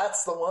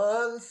 That's the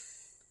one.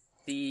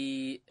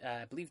 The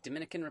I believe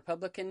Dominican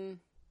Republican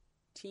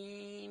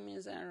team,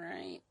 is that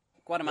right?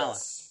 Guatemala.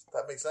 Yes,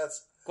 that makes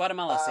sense.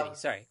 Guatemala City.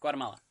 Sorry,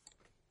 Guatemala.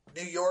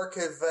 New York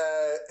have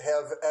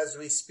as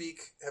we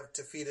speak have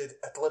defeated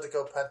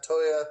Atletico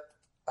Pantoja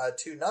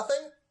 2-0,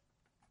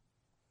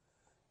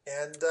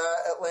 and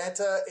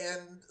Atlanta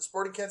and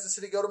Sporting Kansas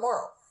City go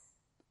tomorrow.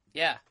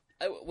 Yeah,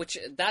 which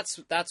that's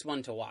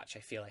one to watch.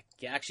 I feel like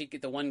actually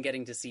the one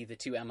getting to see the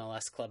two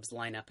MLS clubs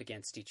line up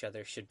against each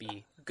other should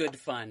be good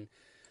fun.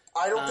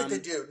 I don't think they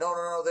do.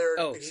 No.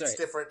 It's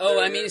different.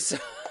 So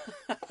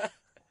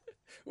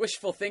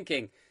wishful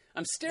thinking.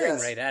 I'm staring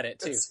right at it,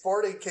 too. It's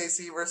Sporting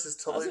KC versus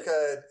Toluca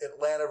and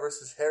Atlanta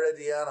versus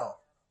Herediano.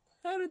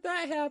 How did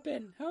that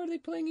happen? How are they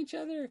playing each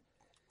other?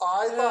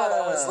 I thought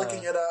I was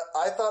looking at a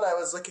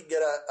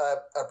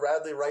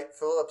Bradley Wright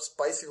Phillips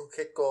bicycle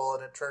kick goal,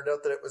 and it turned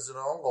out that it was an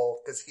own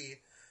goal because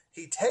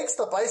he takes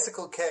the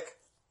bicycle kick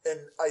and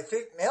I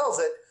think nails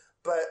it,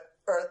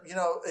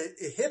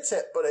 it hits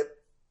it, but it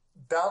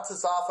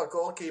bounces off a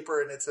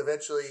goalkeeper and it's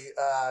eventually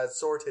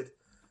sorted.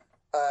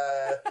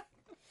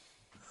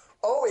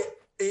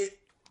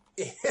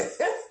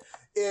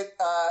 It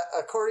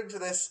according to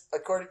this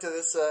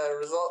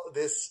result,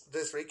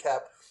 this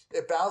recap,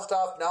 it bounced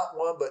off not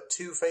one but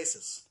two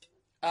faces.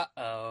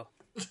 Uh-oh.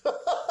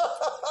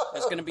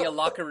 There's going to be a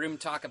locker room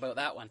talk about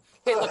that one.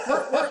 Hey, look,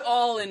 we're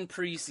all in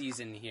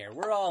preseason here.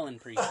 We're all in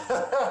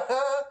preseason.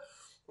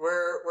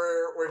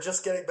 We're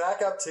just getting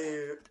back up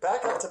to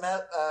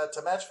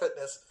match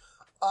fitness.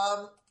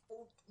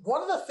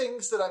 One of the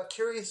things that I'm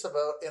curious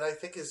about, and I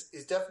think is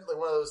definitely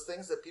one of those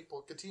things that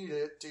people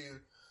continue to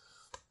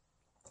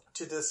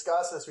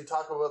discuss as we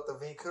talk about the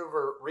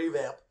Vancouver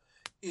revamp,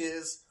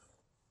 is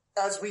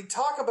as we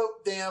talk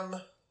about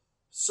them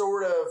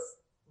sort of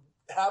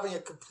having a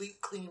complete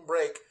clean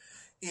break.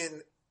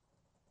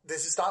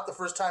 This is not the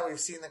first time we've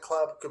seen the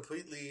club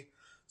completely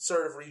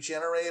sort of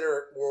regenerate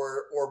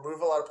or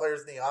move a lot of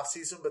players in the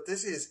offseason, but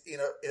this is, in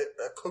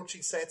a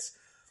coaching sense,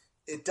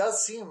 it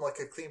does seem like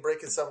a clean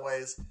break in some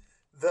ways.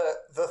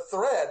 The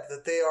thread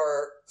that they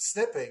are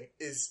snipping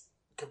is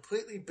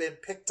completely been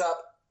picked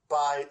up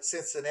by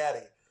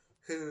Cincinnati,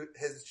 who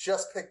has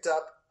just picked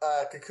up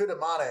Kikuta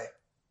Mane.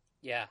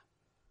 Yeah.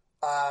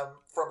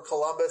 From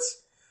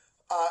Columbus.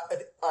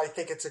 I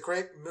think it's a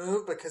great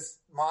move because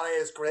Mane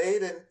is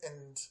great,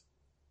 and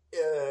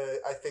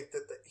I think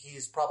that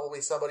he's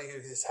probably somebody who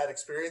has had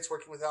experience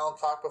working with Alan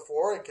Cock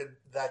before, and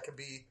that could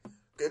be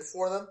good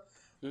for them.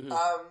 Mm-hmm.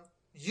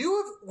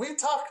 We've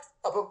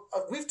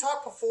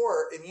talked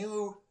before, and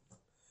you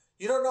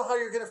don't know how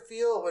you're going to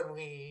feel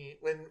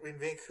when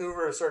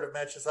Vancouver sort of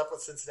matches up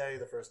with Cincinnati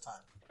the first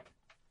time.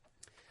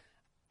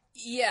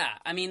 Yeah,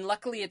 I mean,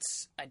 luckily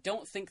I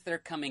don't think they're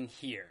coming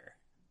here.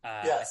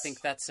 Yes. I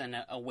think that's an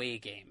away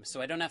game,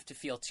 so I don't have to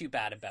feel too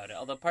bad about it.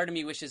 Although part of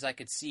me wishes I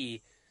could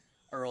see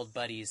our old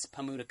buddies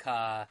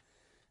Pamudaka,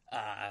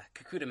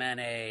 Kikuta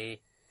Mane,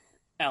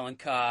 Alan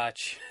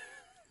Koch,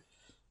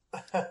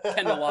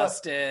 Kendall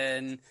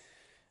Waston,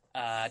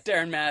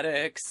 Darren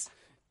Maddox,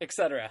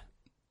 etc.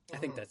 I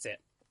think that's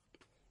it.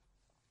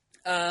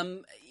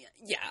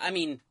 Yeah, I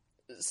mean,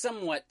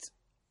 somewhat.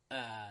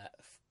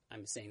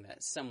 I'm saying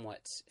that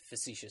somewhat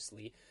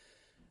facetiously,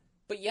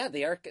 but yeah,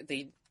 they a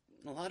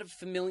lot of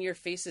familiar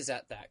faces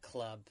at that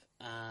club,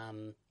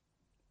 and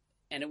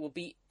it will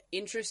be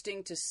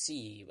interesting to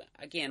see.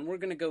 Again, we're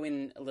going to go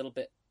in a little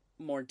bit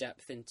more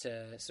depth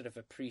into sort of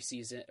a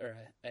preseason or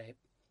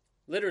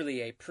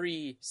literally a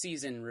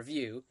pre-season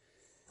review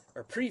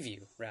or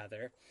preview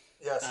rather.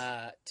 Yes.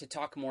 To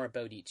talk more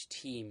about each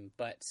team,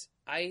 but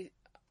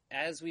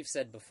as we've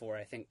said before,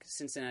 I think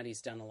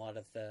Cincinnati's done a lot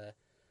of the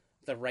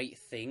right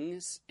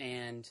things,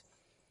 and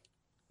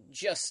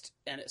it's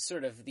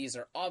sort of, these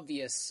are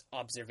obvious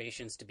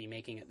observations to be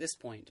making at this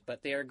point,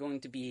 but they are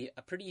going to be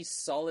a pretty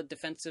solid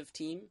defensive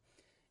team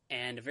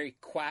and a very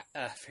quick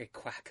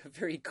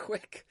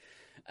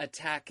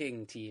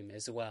attacking team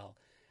as well.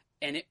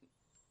 And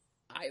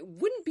I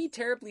wouldn't be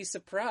terribly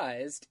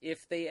surprised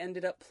if they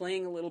ended up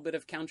playing a little bit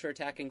of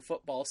counterattacking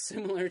football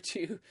similar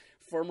to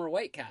former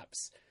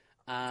Whitecaps.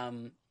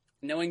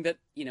 Knowing that,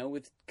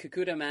 with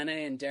Kakuta Mane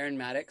and Darren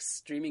Maddox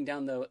streaming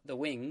down the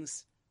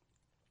wings,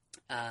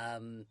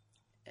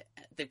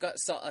 they've got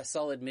a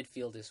solid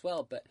midfield as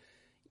well, but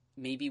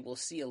maybe we'll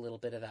see a little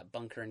bit of that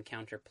bunker and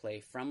counter play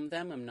from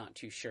them. I'm not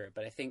too sure,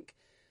 but I think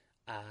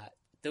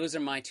those are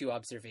my two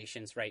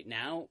observations right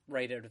now,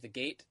 right out of the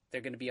gate.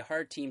 They're going to be a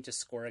hard team to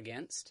score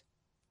against,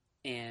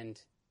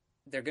 and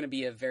they're going to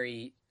be a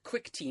very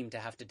quick team to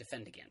have to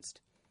defend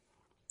against.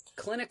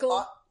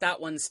 Clinical,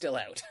 that one's still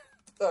out.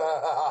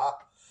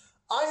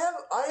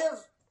 I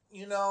have,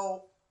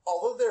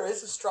 although there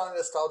is a strong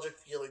nostalgic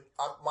feeling,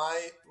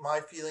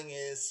 my feeling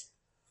is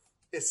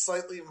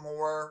slightly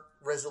more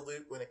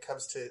resolute when it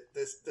comes to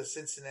the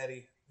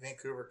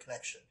Cincinnati-Vancouver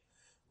connection,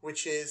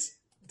 which is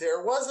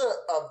there was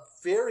a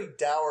very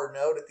dour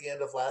note at the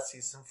end of last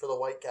season for the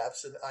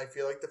Whitecaps, and I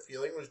feel like the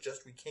feeling was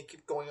just, we can't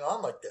keep going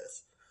on like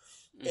this.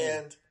 Mm-hmm.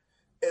 And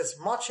as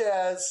much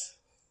as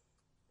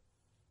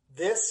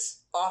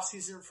this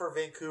offseason for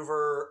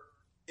Vancouver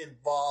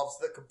involves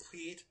the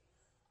complete,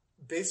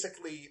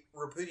 basically,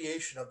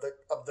 repudiation of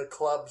the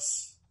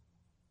club's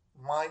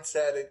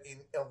mindset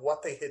and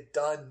what they had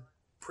done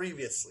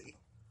previously,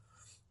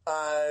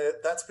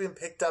 that's been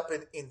picked up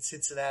in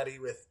Cincinnati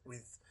with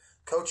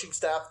coaching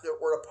staff that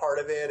were a part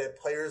of it and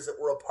players that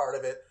were a part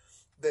of it.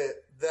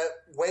 That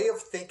way of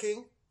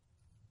thinking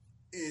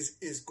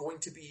is going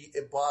to be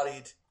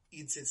embodied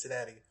in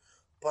Cincinnati,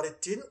 but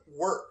it didn't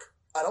work.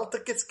 I don't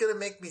think it's going to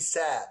make me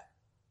sad.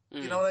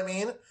 You know what I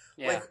mean?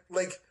 Yeah.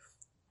 Like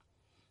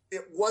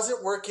it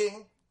wasn't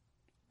working.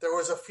 There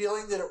was a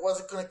feeling that it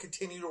wasn't going to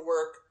continue to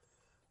work.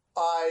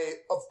 I,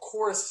 of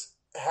course,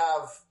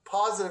 have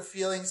positive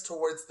feelings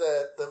towards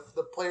the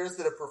players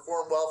that have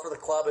performed well for the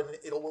club, and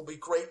it will be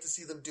great to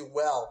see them do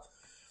well.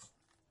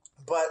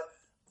 But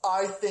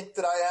I think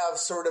that I have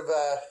sort of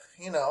a,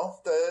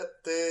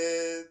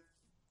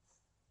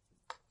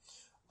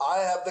 I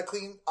have the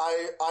clean,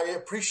 I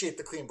appreciate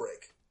the clean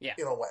break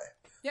in a way.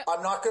 Yeah.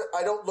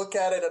 I don't look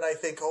at it and I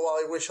think, oh, well,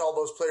 I wish all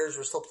those players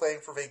were still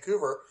playing for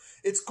Vancouver.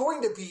 It's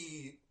going to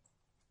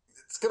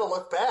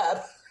look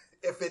bad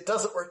if it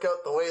doesn't work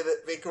out the way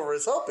that Vancouver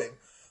is hoping.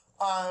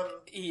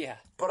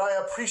 But I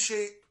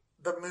appreciate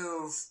the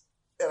move,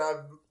 and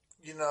I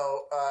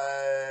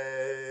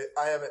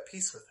am at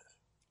peace with it.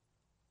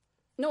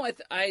 No,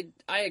 I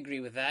agree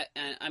with that.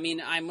 I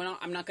mean, I'm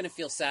not going to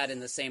feel sad in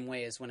the same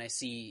way as when I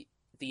see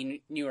the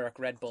New York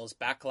Red Bulls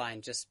backline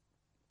just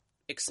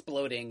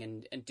exploding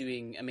and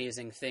doing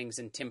amazing things,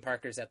 and Tim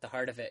Parker's at the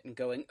heart of it and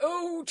going,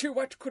 oh, to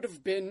what could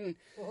have been.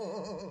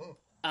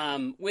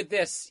 With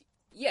this,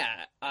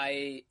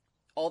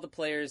 all the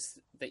players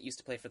that used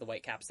to play for the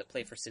Whitecaps that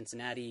play for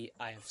Cincinnati,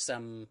 I have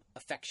some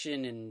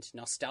affection and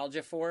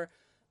nostalgia for.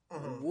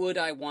 Mm-hmm. Would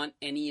I want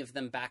any of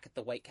them back at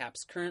the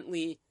Whitecaps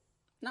currently?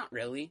 Not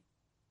really,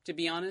 to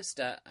be honest.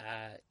 I'm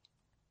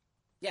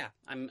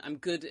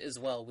good as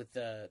well with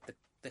the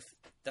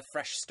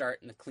fresh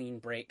start and the clean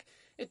break.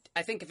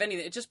 I think, if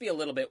anything, it'd just be a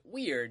little bit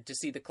weird to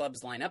see the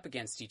clubs line up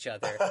against each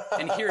other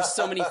and hear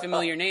so many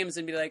familiar names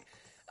and be like,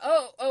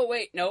 oh,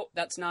 wait, no,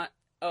 that's not.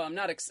 Oh, I'm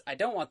not. I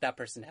don't want that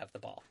person to have the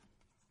ball.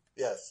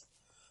 Yes.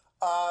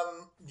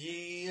 I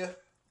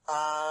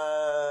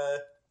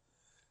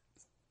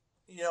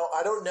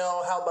don't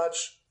know how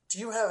much. Do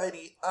you have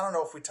any? I don't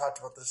know if we talked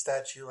about the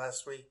statue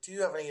last week. Do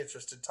you have any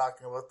interest in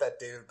talking about that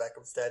David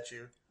Beckham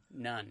statue?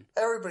 None.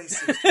 Everybody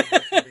seems to make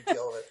a big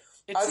deal of it.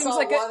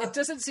 It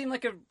doesn't seem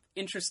like an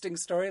interesting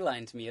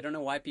storyline to me. I don't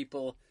know why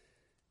people,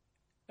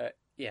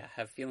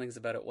 have feelings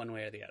about it one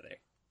way or the other.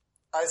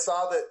 I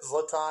saw that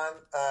Zlatan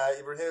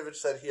Ibrahimovic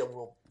said he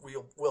will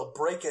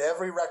break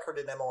every record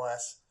in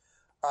MLS.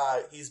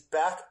 He's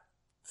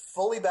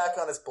fully back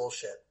on his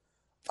bullshit.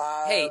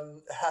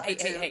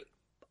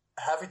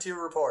 Happy to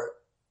report.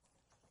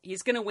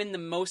 He's going to win the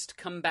most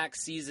comeback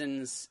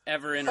seasons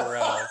ever in a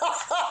row.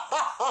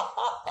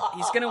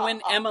 He's going to win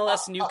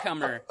MLS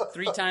Newcomer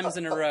 3 times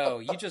in a row.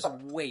 You just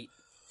wait.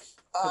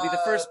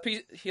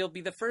 He'll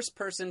be the first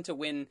person to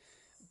win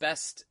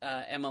Best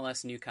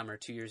MLS Newcomer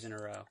 2 years in a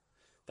row.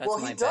 That's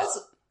my bet.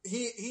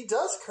 He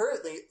does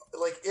currently,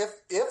 like,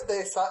 if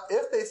they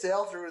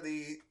sail through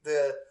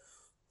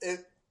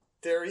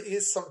there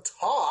is some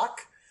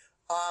talk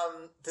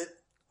that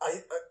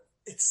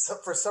it's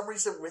for some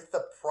reason with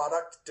the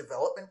product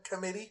development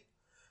committee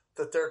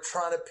that they're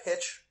trying to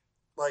pitch,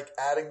 like,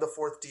 adding the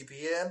 4th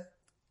DP in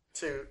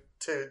to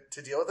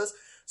to deal with this.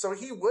 So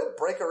he would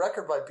break a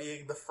record by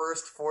being the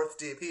first fourth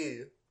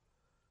DP.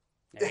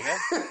 There you go.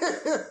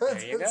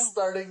 There you go.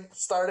 Starting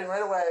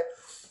right away.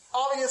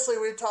 Obviously,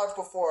 we've talked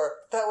before.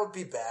 That would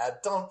be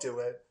bad. Don't do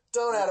it.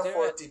 Don't add a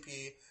fourth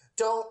DP.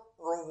 Don't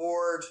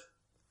reward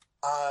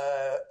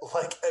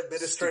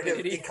administrative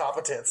stupidity.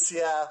 incompetence.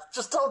 Yeah,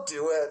 just don't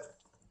do it.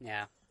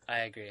 Yeah, I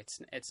agree.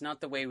 It's not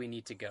the way we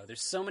need to go.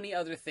 There's so many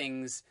other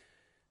things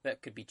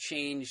that could be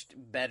changed,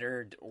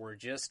 bettered, or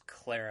just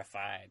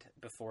clarified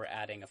before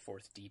adding a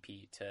fourth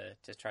DP to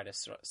try to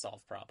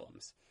solve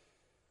problems.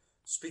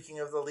 Speaking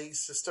of the league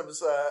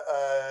systems,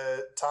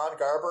 Ton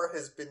Garber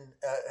has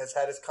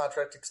had his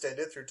contract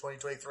extended through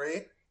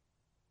 2023.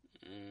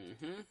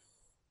 Mm-hmm.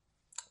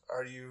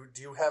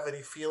 Do you have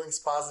any feelings,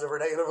 positive or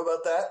negative,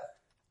 about that?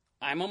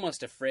 I'm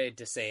almost afraid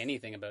to say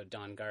anything about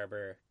Don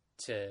Garber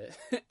to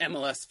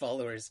MLS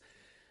followers.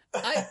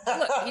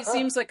 Look, he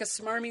seems like a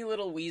smarmy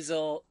little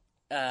weasel.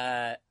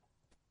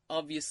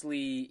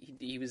 Obviously,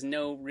 he was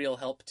no real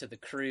help to the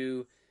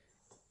crew.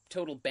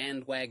 Total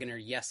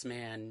bandwagoner yes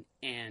man,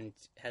 and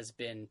has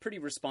been pretty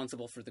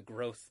responsible for the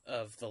growth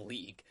of the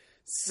league.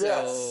 So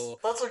yes,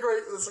 that's a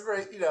great,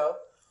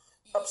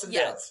 ups and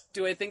downs.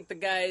 Do I think the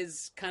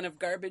guy's kind of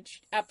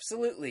garbage?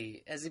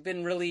 Absolutely. Has he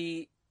been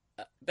really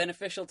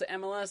beneficial to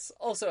MLS?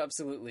 Also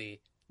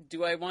absolutely.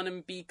 Do I want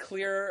to be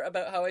clearer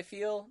about how I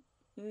feel?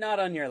 Not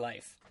on your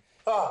life.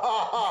 A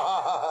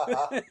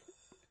lot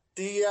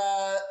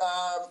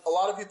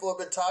of people have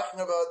been talking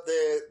about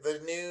the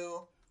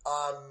new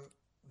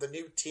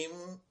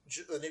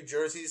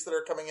jerseys that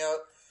are coming out.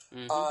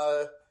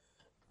 Mm-hmm.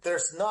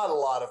 There's not a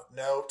lot of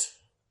note.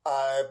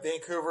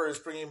 Vancouver is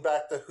bringing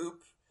back the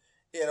hoop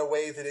in a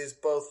way that is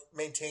both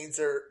maintains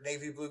their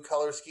navy blue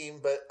color scheme,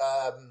 but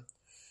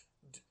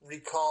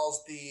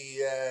recalls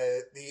the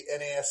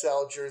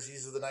NASL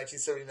jerseys of the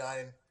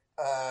 1979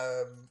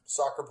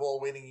 Soccer Bowl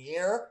winning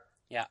year.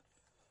 Yeah.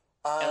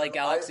 LA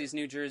Galaxy's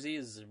New Jersey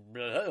is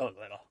real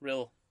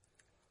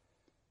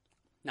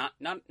not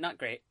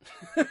great.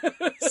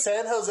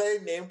 San Jose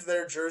named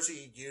their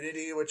jersey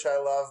Unity, which I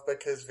love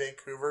because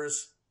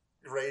Vancouver's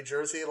gray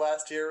jersey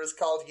last year was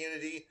called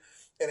Unity,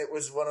 and it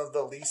was one of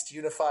the least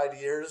unified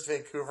years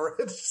Vancouver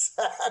had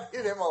had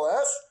in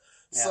MLS.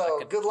 Yeah,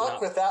 so good luck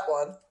with that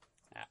one.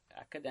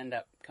 That could end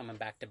up coming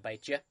back to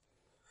bite you.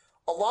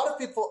 A lot of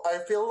people, I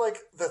feel like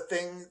the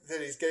thing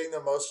that is getting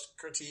the most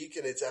critique,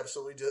 and it's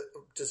absolutely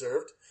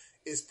deserved,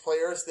 is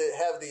players that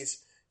have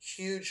these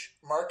huge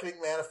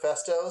marketing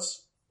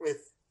manifestos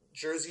with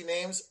jersey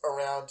names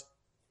around.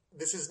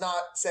 This is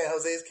not San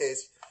Jose's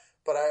case,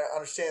 but I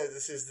understand that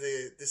this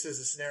is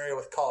a scenario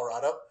with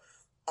Colorado,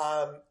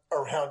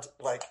 around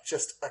like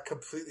just a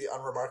completely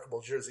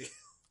unremarkable jersey,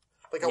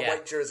 like a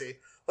white jersey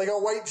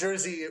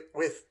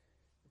with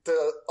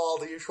all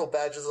the usual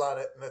badges on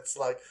it, and it's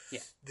like,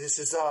 this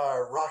is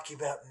our Rocky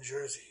Mountain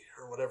jersey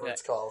or whatever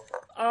it's called.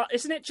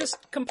 Isn't it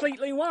just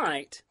completely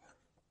white?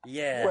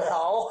 Yeah.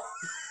 Well.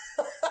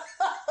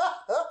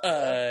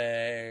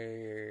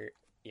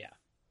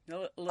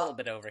 A little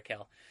bit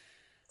overkill.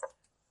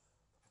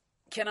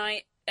 Can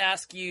I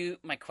ask you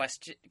my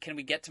question? Can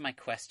we get to my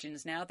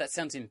questions now? That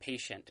sounds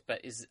impatient, but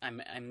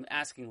I'm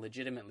asking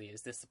legitimately.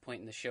 Is this the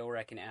point in the show where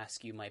I can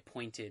ask you my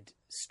pointed,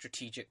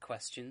 strategic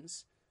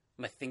questions?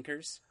 My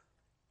thinkers?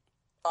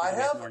 I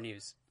have more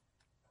news.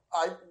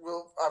 I've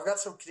got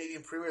some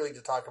Canadian Premier League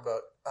to talk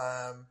about.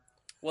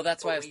 Well,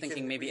 that's why I was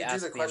thinking maybe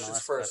ask the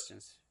questions first.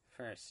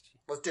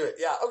 Let's do it.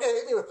 Yeah. Okay.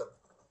 Hit me with them.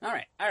 All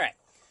right.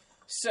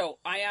 So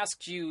I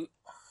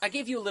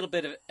gave you a little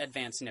bit of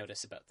advance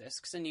notice about this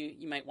because then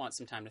you might want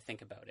some time to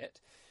think about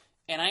it.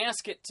 And I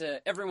ask it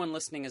to everyone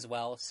listening as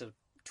well. So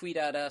tweet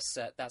at us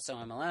at That's So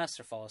MLS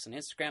or follow us on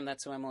Instagram,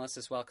 That's So MLS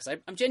as well, because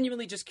I'm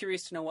genuinely just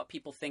curious to know what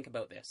people think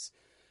about this.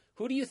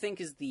 Who do you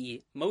think is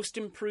the most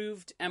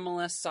improved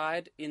MLS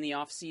side in the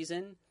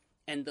offseason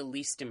and the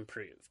least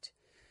improved?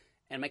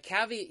 And my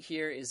caveat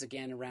here is,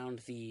 again, around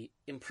the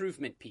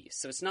improvement piece.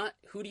 So it's not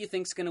who do you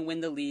think is going to win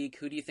the league,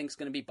 who do you think is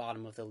going to be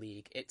bottom of the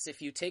league. It's if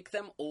you take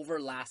them over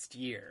last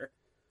year,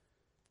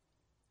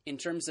 in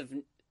terms of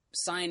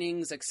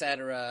signings,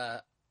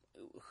 etc.,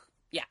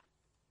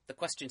 the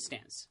question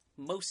stands.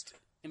 Most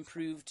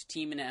improved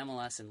team in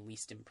MLS and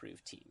least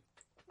improved team.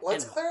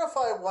 Let's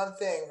clarify one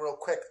thing real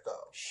quick,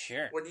 though.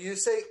 Sure. When you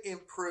say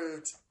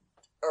improved,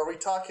 are we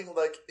talking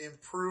like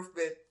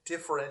improvement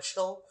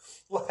differential?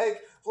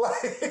 Like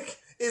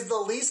is the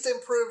least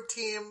improved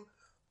team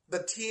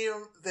the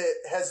team that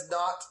has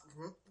not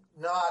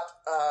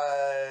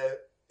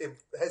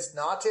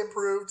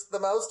improved the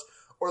most,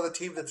 or the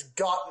team that's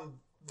gotten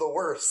the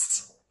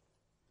worst?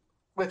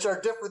 Which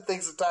are different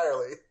things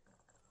entirely.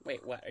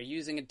 Wait, what? Are you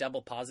using a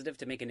double positive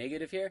to make a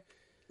negative here?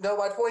 No,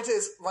 my point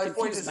is like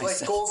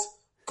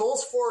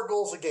goals for,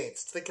 goals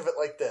against. Think of it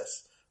like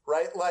this,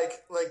 right?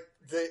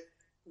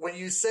 When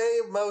you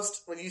say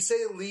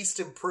least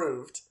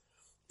improved,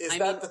 is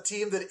that the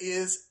team that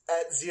is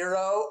at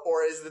 0,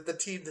 or is it the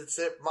team that's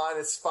at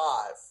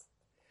 -5?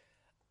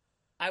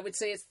 I would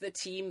say it's the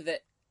team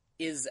that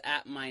is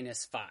at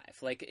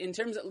 -5. Like, in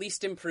terms of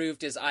least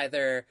improved is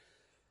either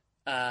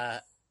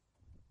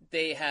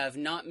they have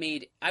not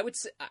made. I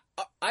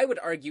would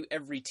argue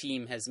every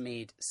team has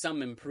made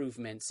some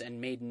improvements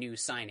and made new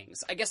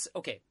signings. I guess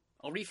okay.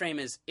 I'll reframe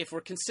as if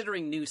we're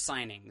considering new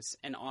signings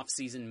and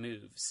off-season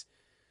moves.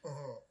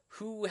 Mm-hmm.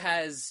 Who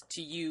has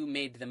to you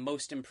made the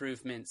most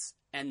improvements,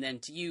 and then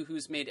to you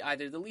who's made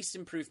either the least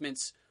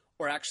improvements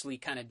or actually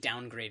kind of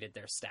downgraded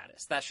their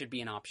status? That should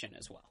be an option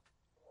as well.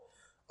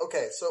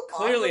 Okay, so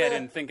clearly I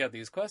didn't think of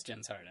these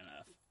questions hard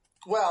enough.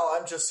 Well,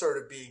 I'm just sort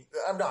of being.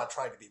 I'm not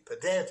trying to be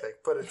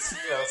pedantic, but it's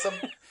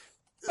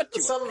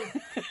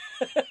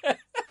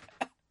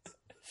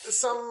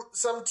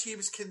some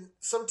teams can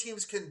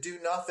do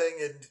nothing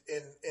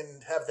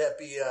and have that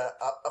be a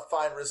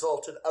fine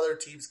result, and other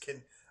teams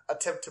can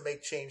attempt to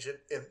make change and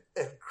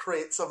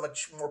create so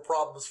much more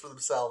problems for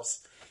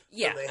themselves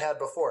than they had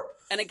before.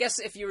 And I guess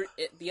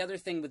the other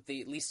thing with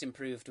the least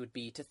improved would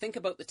be to think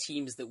about the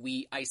teams that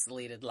we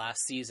isolated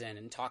last season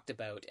and talked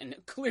about and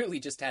clearly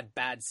just had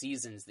bad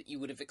seasons that you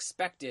would have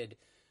expected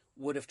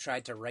would have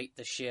tried to right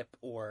the ship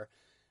or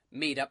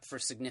made up for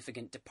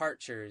significant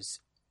departures.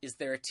 Is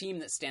there a team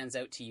that stands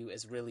out to you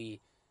as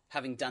really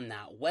having done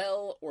that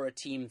well, or a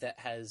team that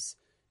has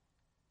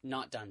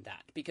not done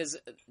that? Because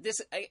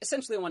I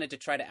essentially wanted to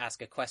try to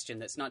ask a question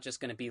that's not just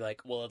going to be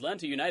like, well,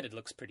 Atlanta United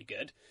looks pretty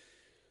good.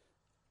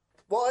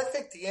 Well, I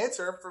think the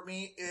answer for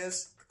me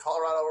is the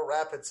Colorado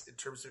Rapids in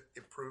terms of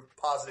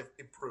positive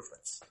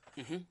improvements.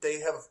 Mm-hmm. They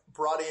have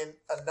brought in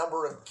a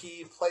number of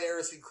key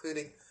players,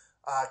 including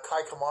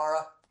Kai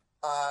Kamara,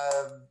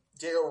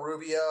 Diego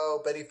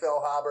Rubio, Benny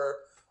Feilhaber.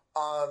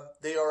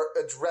 They are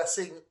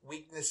addressing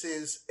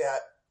weaknesses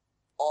at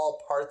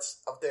all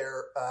parts of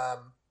their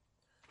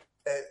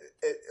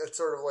at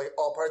sort of like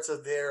all parts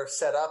of their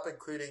setup,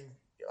 including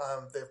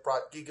they've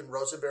brought Geegan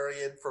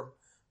Rosenberry in from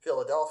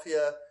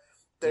Philadelphia.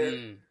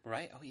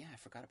 Right. Oh yeah, I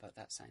forgot about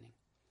that signing.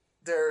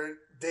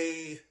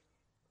 They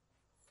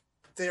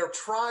are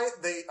trying.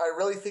 I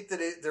really think that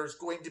there's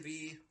going to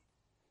be,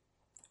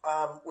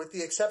 with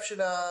the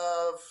exception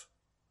of,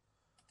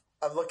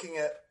 I'm looking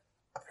at.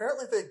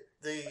 Apparently,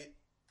 they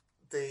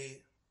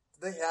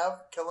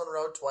have Kellen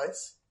Rowe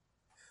twice.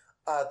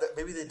 That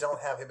maybe they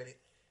don't have him any.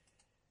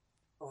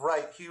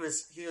 Right, he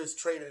was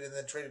traded and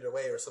then traded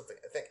away or something.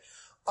 I think.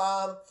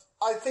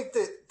 I think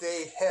that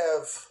they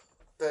have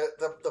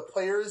the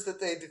players that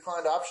they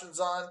declined options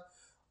on,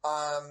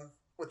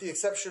 with the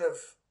exception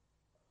of.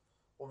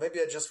 Well, maybe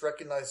I just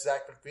recognize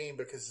Zach McBean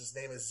because his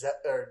name is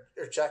or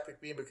Jack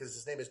McBean because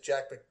his name is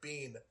Jack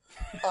McBean.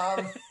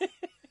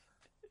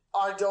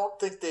 I don't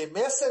think they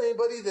miss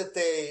anybody that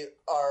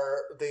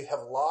they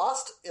have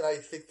lost, and I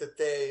think that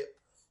they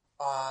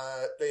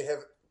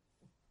have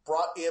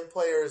brought in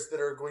players that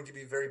are going to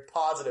be very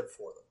positive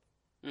for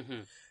them.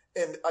 Mm-hmm.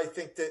 And I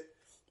think that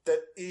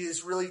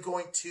is really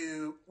going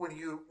to when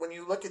you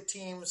look at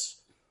teams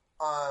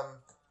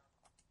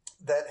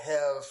that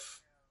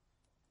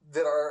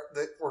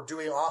were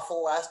doing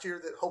awful last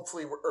year that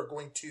hopefully are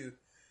going to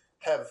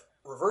have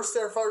reversed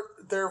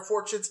their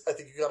fortunes. I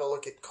think you got to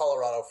look at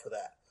Colorado for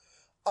that.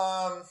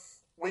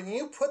 When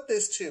you put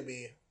this to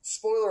me,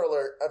 spoiler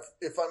alert,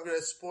 if I'm going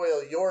to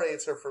spoil your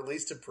answer for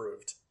least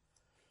improved,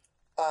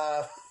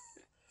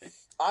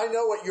 I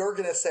know what you're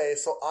going to say,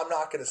 so I'm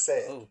not going to say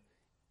it. Oh,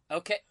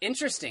 okay,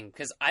 interesting,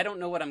 because I don't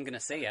know what I'm going to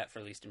say yet for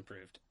least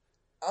improved.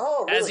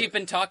 Oh, really? As you've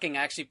been talking,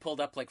 I actually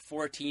pulled up like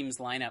 4 teams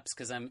lineups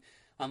because I'm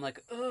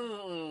like,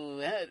 oh,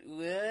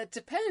 that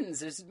depends.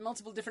 There's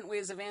multiple different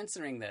ways of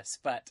answering this,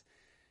 but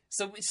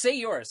so say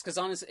yours, because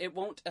honestly, it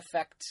won't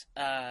affect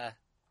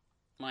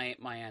my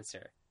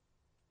answer.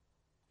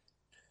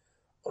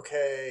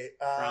 Okay.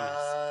 Who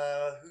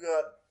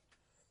got?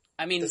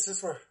 I mean, this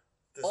is where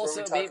we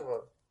talk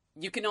about.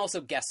 You can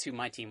also guess who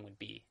my team would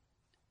be.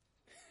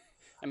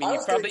 I mean, you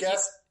probably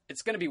guess.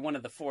 It's going to be one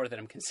of the 4 that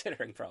I'm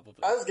considering, probably.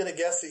 I was going to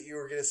guess that you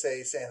were going to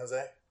say San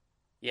Jose.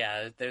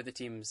 Yeah, they're the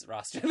team's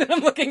roster that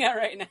I'm looking at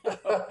right now.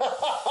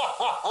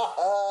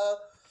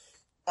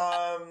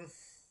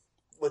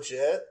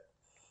 Legit.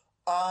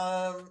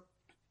 I'm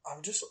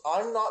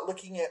not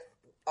looking at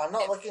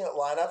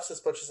lineups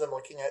as much as I'm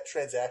looking at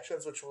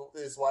transactions, which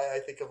is why I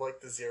think of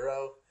like the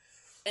zero.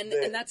 And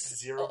that's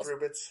zero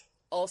improvements.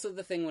 Also,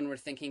 the thing when we're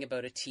thinking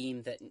about a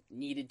team that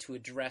needed to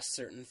address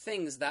certain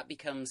things, that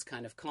becomes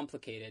kind of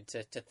complicated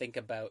to think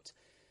about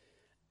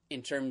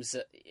in terms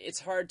of, it's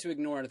hard to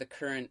ignore the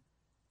current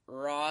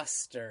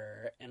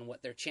roster and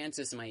what their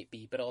chances might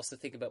be, but also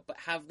think about, but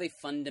have they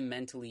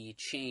fundamentally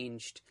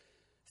changed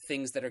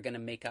things that are going to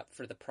make up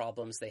for the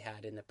problems they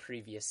had in the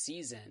previous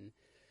season?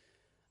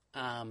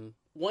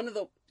 One of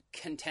the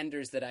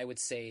contenders that I would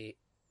say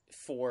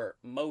for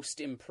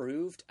most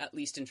improved, at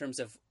least in terms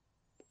of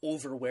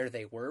over where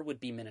they were, would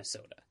be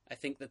Minnesota. I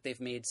think that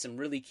they've made some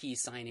really key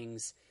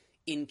signings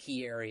in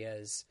key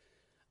areas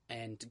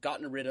and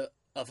gotten rid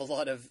of a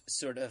lot of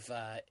sort of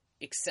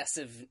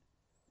excessive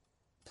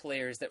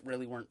players that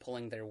really weren't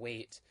pulling their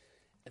weight,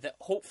 that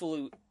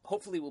hopefully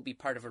will be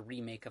part of a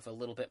remake of a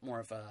little bit more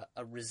of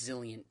a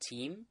resilient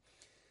team.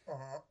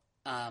 Uh-huh.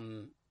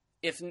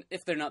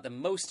 if they're not the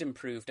most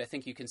improved, I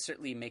think you can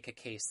certainly make a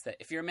case that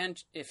if you're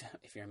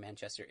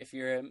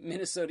a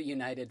Minnesota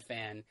United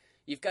fan,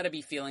 you've got to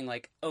be feeling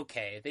like,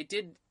 okay, they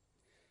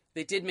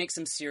did make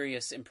some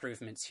serious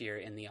improvements here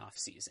in the off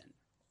season.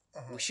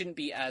 We shouldn't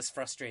be as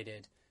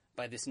frustrated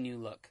by this new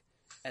look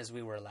as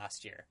we were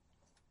last year.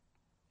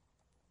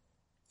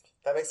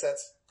 That makes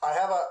sense. I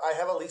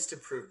have a least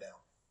improved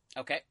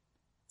now. Okay.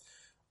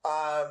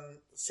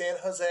 San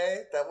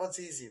Jose, that one's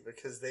easy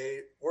because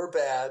they were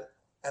bad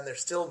and they're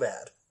still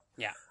bad.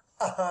 Yeah.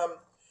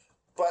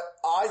 But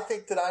I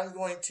think that I'm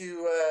going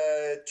to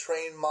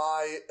train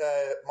my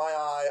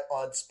eye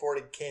on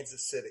Sporting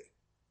Kansas City.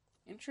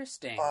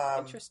 Interesting.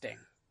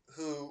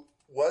 Who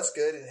was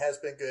good and has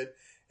been good,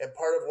 and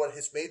part of what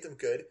has made them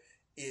good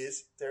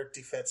is their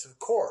defensive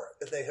core.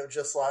 And they have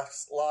just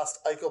lost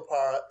Eichel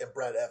Para and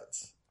Brad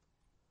Evans.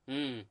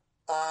 They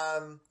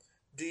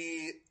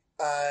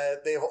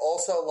have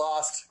also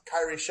lost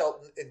Kyrie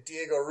Shelton and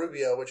Diego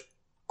Rubio, which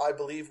I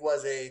believe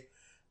was a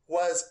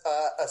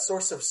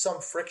source of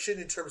some friction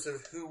in terms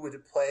of who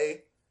would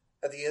play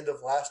at the end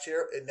of last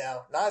year, and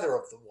now neither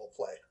of them will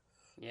play.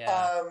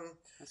 Yeah,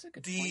 that's a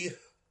good point.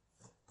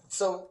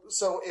 So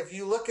if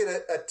you look at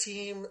a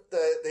team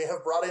that they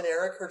have brought in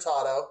Eric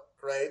Hurtado,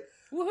 right?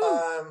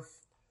 Woohoo!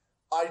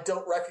 I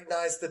don't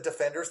recognize the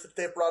defenders that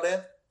they've brought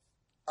in.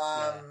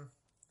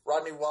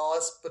 Rodney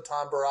Wallace,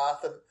 Batan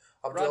Barath, and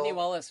Abdul. Rodney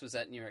Wallace was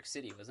at New York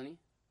City, wasn't he?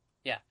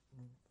 Yeah.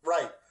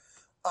 Right.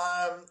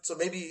 So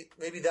maybe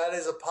that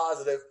is a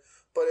positive.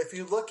 But if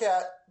you look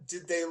at,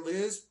 did they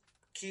lose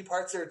key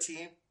parts of their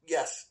team?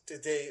 Yes.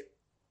 Did they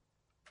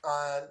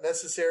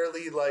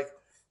necessarily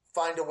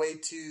find a way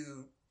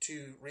to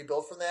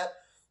rebuild from that?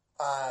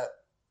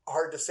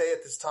 Hard to say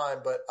at this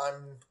time. But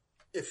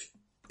if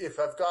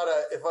I've got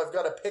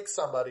to pick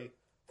somebody,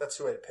 that's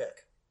who I'd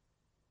pick.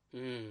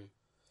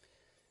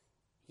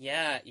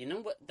 Yeah, you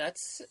know what?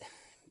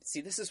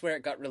 See, this is where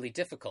it got really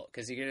difficult,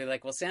 because you're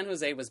like, well, San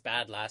Jose was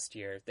bad last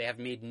year. They have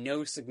made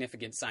no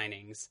significant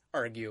signings,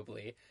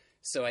 arguably,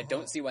 so I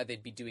don't see why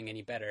they'd be doing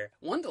any better.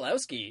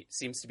 Wondolowski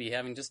seems to be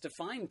having just a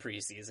fine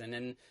preseason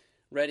and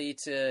ready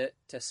to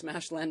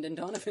smash Landon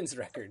Donovan's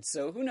record,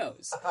 so who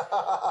knows?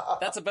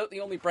 That's about the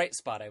only bright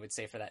spot, I would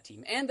say, for that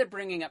team. And they're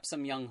bringing up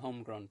some young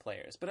homegrown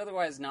players, but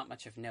otherwise not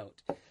much of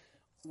note.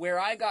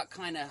 Where I got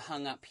kind of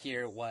hung up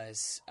here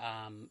was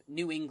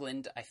New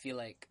England, I feel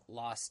like,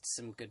 lost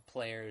some good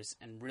players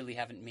and really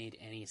haven't made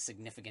any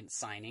significant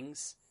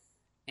signings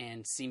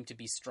and seem to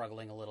be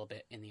struggling a little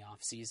bit in the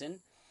offseason.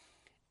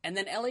 And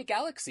then LA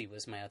Galaxy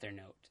was my other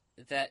note.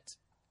 That,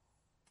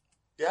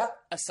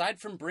 aside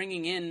from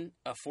bringing in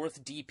a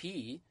fourth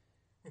DP,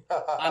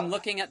 I'm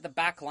looking at the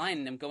back line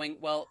and I'm going,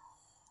 well,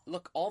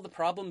 look, all the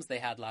problems they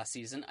had last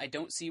season, I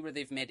don't see where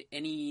they've made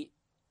any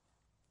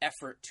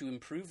effort to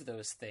improve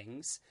those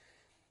things,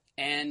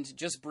 and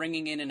just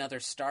bringing in another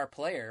star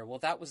player, well,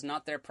 that was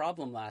not their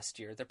problem last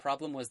year. Their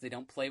problem was they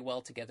don't play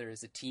well together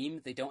as a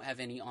team, they don't have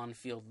any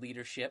on-field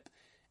leadership,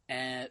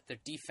 and their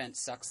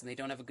defense sucks, and they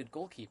don't have a good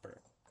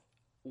goalkeeper.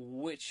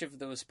 Which of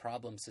those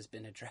problems has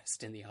been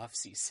addressed in the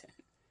offseason?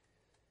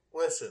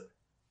 Listen,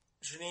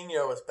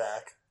 Juninho is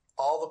back.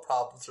 All the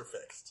problems are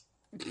fixed.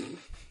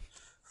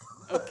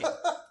 Okay.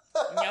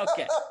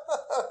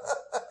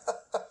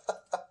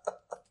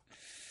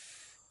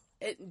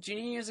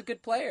 Juninho's a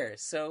good player,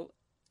 so,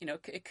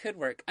 it could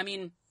work. I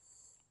mean,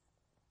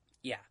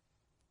 yeah.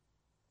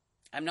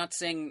 I'm not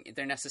saying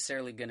they're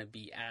necessarily going to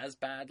be as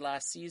bad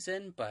last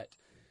season, but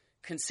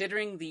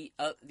considering the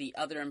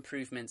other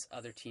improvements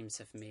other teams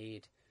have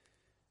made,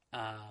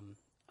 I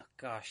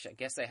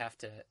guess I have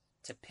to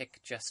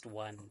pick just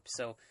one.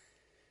 So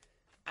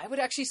I would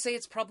actually say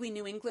it's probably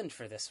New England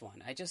for this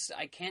one.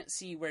 I can't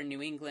see where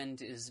New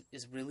England is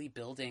really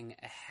building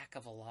a heck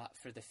of a lot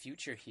for the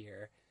future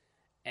here.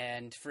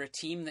 And for a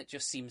team that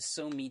just seems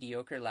so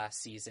mediocre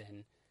last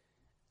season,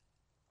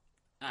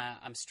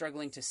 I'm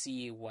struggling to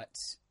see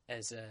what,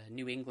 as a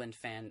New England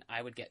fan,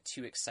 I would get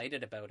too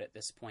excited about at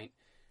this point,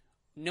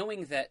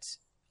 knowing that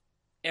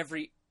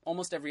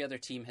almost every other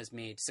team has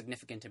made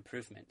significant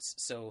improvements.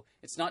 So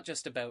it's not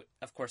just about,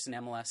 of course, in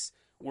MLS,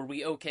 were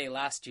we okay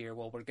last year?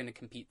 Well, we're going to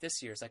compete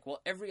this year. It's like,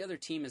 well, every other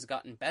team has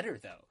gotten better,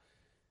 though.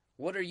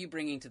 What are you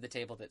bringing to the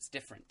table that's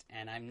different?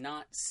 And I'm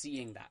not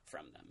seeing that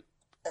from them.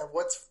 And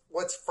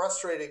what's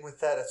frustrating with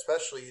that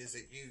especially is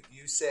that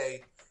you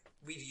say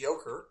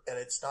mediocre, and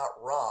it's not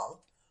wrong.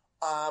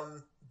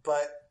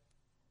 But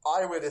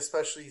I would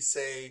especially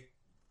say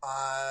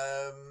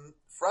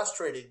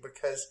frustrating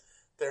because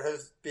there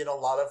has been a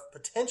lot of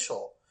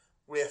potential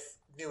with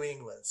New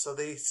England. So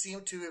they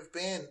seem to have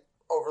been,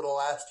 over the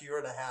last year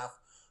and a half,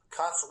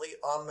 constantly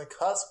on the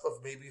cusp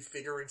of maybe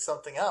figuring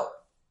something out.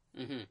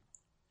 Mm-hmm.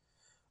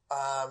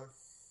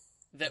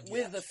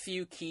 With a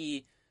few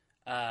key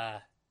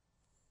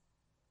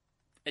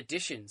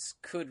additions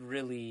could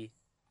really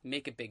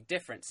make a big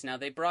difference. Now,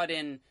 they brought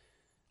in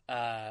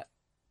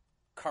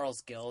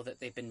Carlsgill that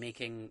they've been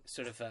making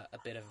sort of a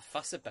bit of a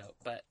fuss about,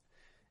 but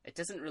it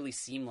doesn't really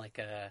seem like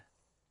a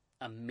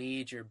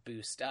major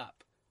boost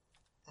up.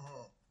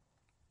 Mm-hmm.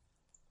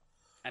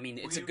 I mean,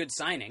 it's a good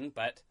signing,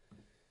 but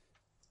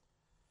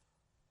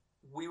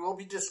we will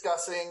be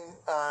discussing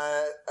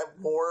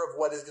more of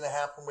what is going to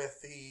happen with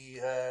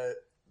the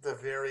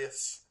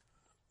various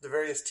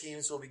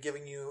teams. We'll be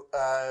giving you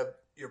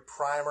your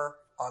primer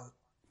on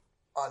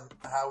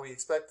how we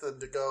expect them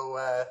to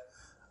go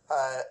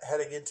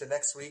heading into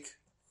next week.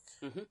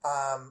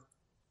 Mm-hmm.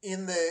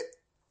 In the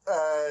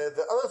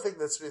other thing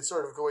that's been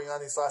sort of going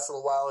on these last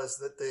little while is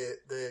that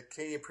the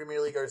Canadian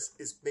Premier League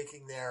is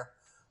making their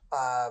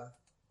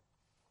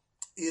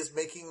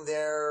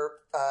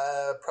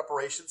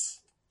preparations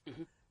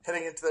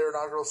heading into their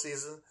inaugural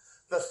season.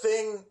 The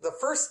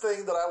first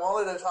thing that I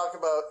wanted to talk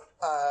about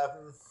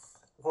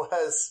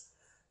was,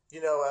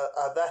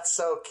 that's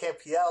so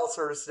Campiel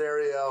sort of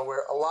scenario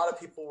where a lot of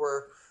people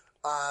were.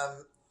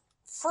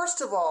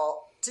 First of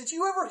all, did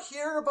you ever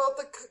hear about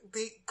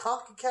the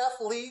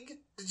CONCACAF League?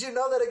 Did you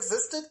know that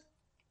existed?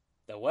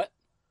 The what?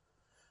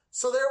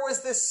 So there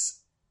was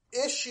this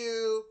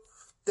issue.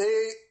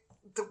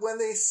 When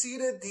they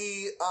seeded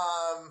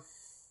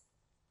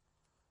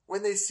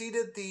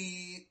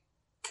the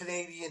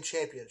Canadian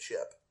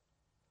Championship,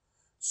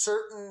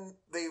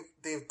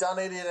 they've done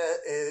it in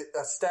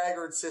a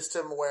staggered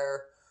system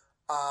where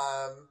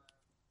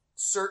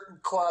certain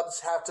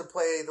clubs have to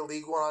play the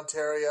League One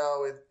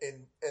Ontario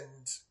and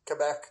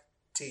Quebec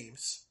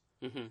teams,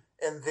 and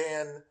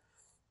then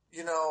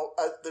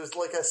there's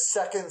like a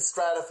second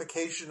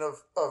stratification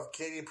of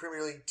Canadian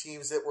Premier League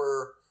teams that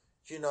were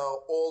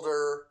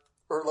older,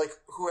 or like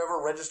whoever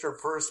registered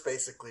first,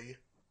 basically,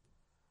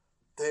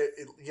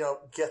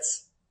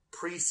 gets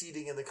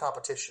pre-seeding in the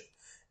competition.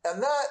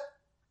 And that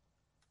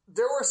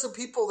there were some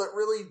people that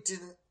really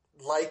didn't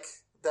like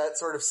that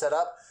sort of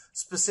setup.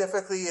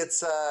 Specifically, it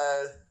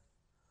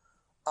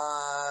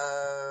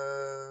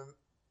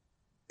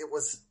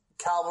was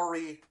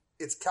Calgary.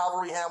 It's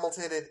Calgary,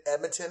 Hamilton, and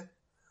Edmonton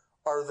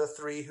are the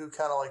three who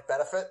kind of like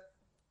benefit.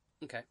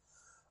 Okay.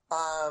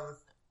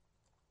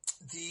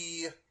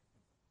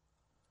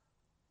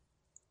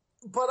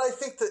 But I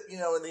think that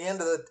at the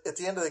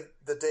end of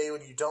the day,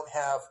 when you don't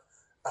have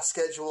a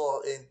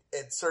schedule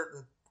and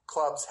certain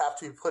clubs have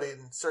to be put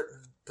in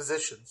certain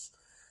positions,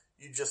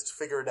 you just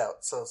figure it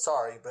out. So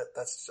sorry, but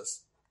that's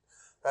just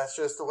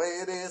the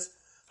way it is.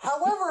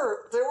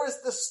 However, there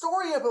was the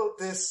story about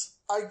this.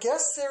 I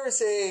guess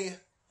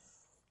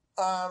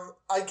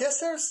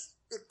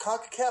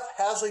CONCACAF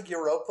has a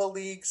Europa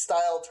League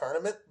style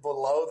tournament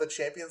below the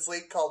Champions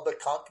League called the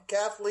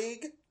CONCACAF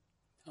League.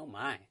 Oh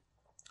my.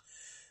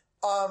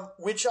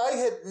 Which I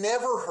had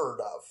never heard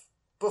of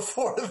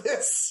before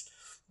this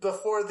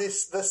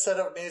set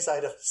of news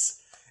items.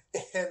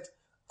 And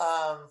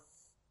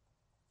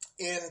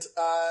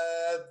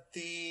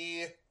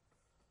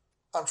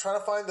I'm trying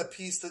to find the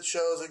piece that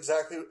shows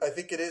exactly, I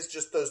think it is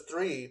just those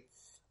three.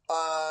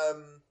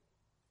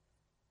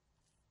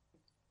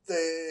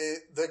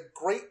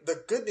 The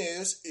good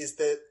news is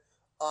that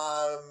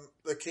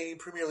the Canadian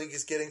Premier League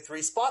is getting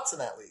 3 spots in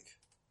that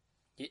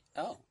league.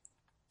 Oh.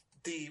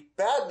 The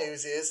bad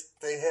news is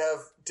they have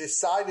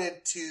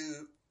decided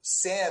to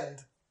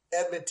send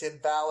Edmonton,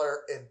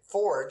 Valor, and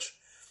Forge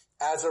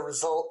as a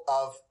result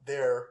of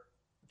their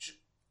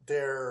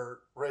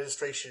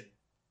registration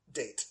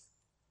date.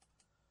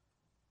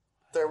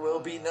 There will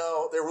be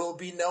no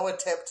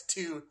attempt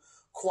to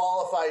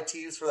qualify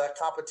teams for that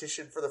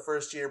competition for the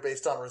first year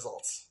based on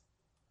results.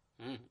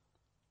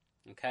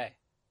 Okay.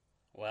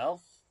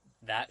 Well,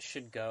 that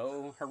should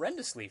go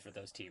horrendously for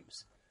those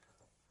teams.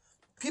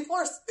 People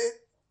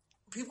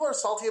are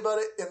salty about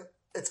it, and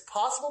it's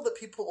possible that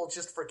people will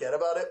just forget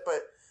about it,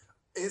 but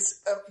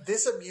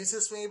this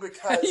amuses me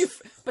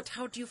because... But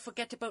how do you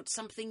forget about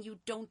something you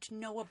don't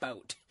know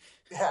about?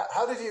 Yeah,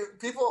 how did you...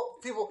 People...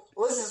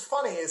 Well, this is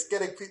funny, is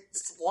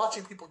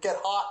watching people get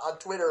hot on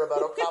Twitter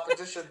about a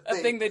competition a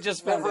thing they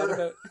just found out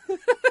about.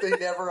 they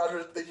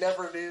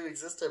never knew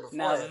existed before.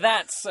 Now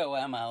that's so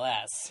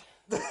MLS.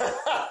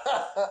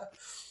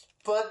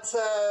 But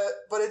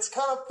it's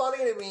kind of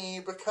funny to me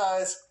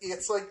because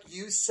it's like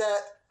you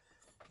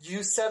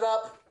set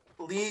up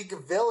league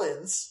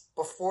villains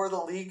before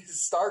the league has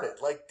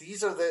started. Like,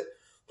 these are the,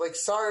 like,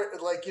 sorry,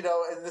 like,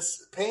 and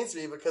this pains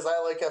me because I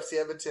like FC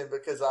Edmonton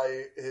because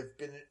I have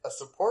been a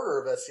supporter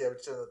of FC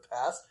Edmonton in the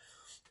past.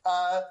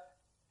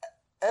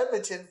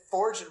 Edmonton,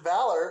 Forge, and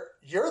Valor,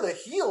 you're the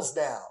heels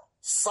now.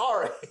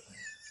 Sorry.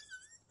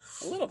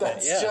 A little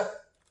bit, yeah.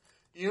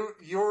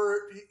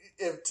 You're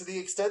to the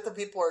extent that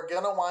people are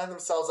going to wind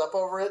themselves up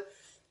over it,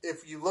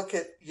 if you look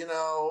at,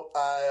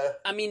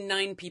 I mean,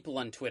 9 people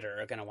on Twitter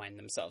are going to wind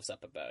themselves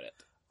up about it.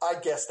 I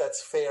guess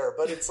that's fair,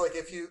 but it's like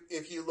if you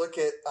look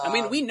at... I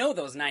mean, we know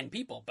those 9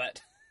 people,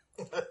 but...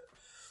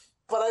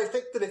 But I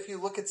think that if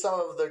you look at some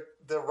of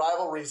the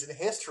rivalries in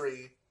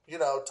history,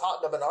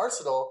 Tottenham and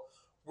Arsenal,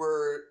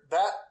 where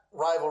that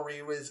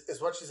rivalry was, as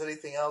much as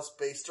anything else,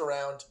 based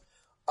around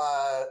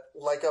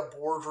like a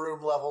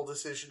boardroom level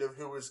decision of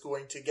who was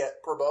going to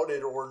get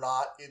promoted or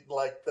not in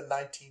like the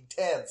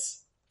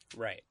 1910s.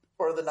 Right.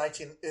 Or in the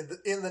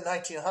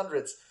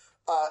 1900s.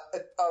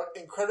 An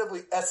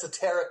incredibly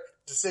esoteric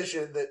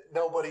decision that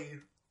nobody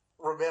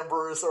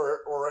remembers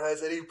or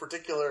has any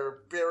particular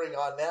bearing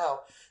on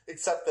now,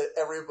 except that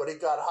everybody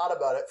got hot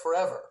about it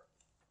forever.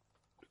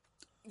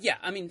 Yeah,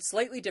 I mean,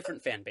 slightly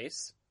different fan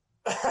base.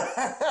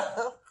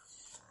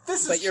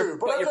 This is true,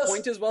 but your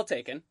point is well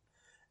taken.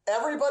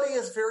 Everybody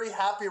is very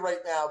happy right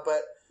now,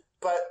 but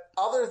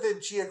other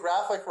than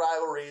geographic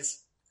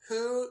rivalries,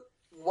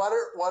 what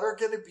are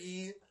going to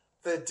be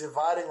the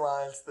dividing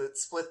lines that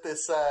split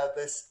this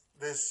that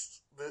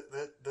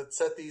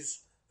set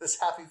this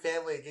happy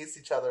family against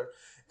each other?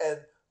 And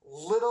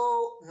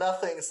little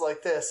nothings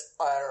like this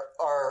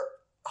are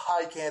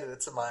high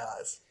candidates in my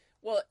eyes.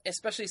 Well,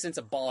 especially since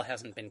a ball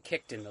hasn't been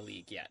kicked in the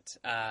league yet.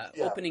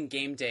 Opening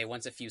game day,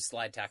 once a few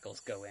slide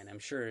tackles go in, I'm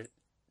sure,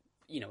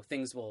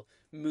 things will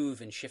move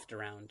and shift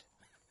around.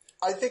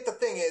 I think the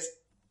thing is,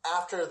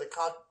 after the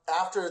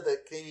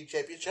Canadian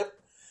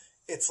Championship,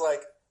 it's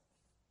like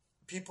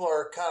people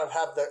are kind of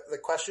have the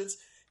questions.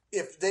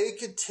 If they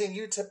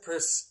continue to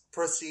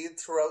proceed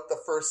throughout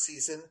the first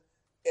season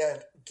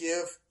and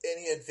give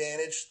any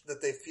advantage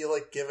that they feel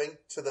like giving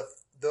to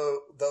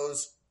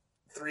those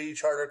three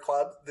charter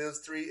clubs, those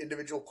three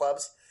individual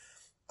clubs,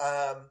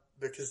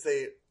 because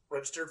they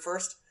registered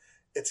first,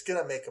 it's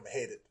going to make them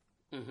hated.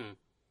 Mm-hmm.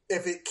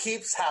 If it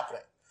keeps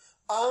happening.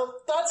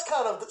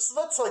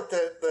 That's like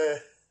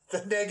the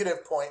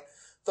negative point.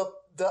 The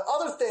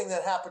other thing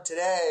that happened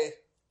today,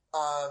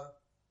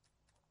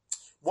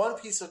 one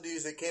piece of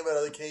news that came out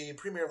of the Canadian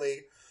Premier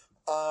League,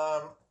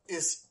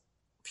 is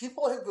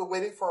people have been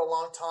waiting for a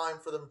long time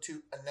for them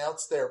to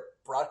announce their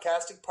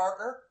broadcasting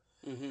partner.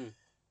 Mm-hmm.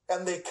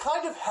 And they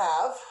kind of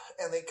have,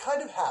 and they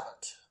kind of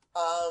haven't.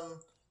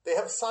 They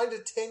have signed a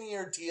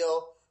 10-year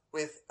deal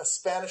with a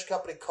Spanish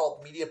company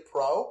called Media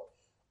Pro,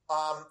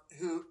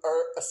 who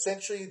are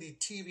essentially the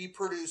TV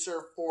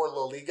producer for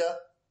La Liga.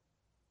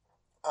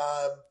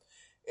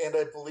 And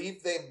I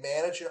believe they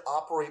manage and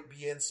operate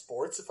BN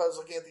Sports, if I was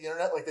looking at the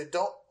internet. Like, they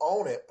don't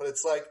own it, but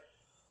it's like,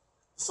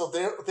 so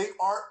they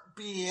aren't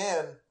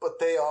BN, but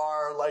they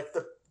are like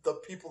the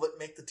people that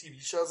make the TV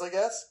shows, I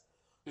guess.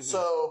 Mm-hmm.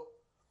 So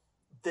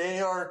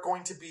they are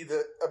going to be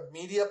a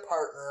media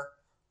partner.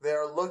 They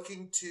are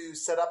looking to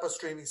set up a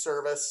streaming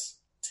service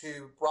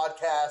to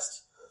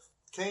broadcast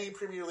Canadian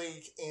Premier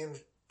League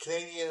and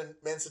Canadian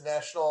men's and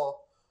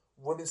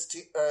women's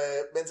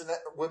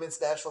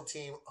national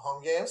team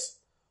home games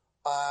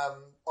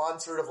on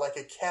sort of like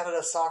a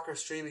Canada soccer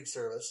streaming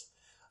service.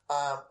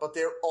 But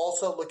they're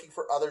also looking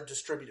for other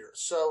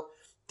distributors. So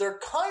they're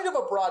kind of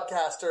a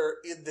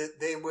broadcaster in that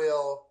they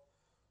will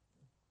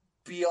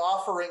be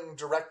offering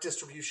direct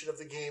distribution of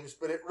the games,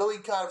 but it really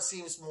kind of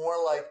seems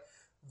more like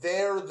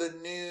they're the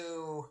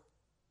new,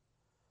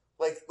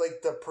 like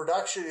the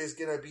production is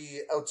going to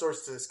be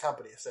outsourced to this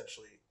company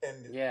essentially.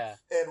 And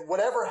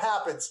whatever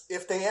happens,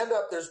 if they end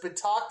up, there's been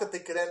talk that they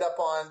could end up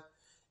on,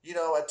 a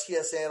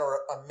TSN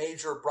or a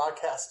major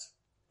broadcast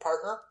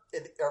partner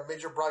or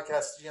major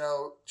broadcast,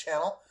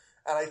 channel.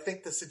 And I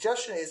think the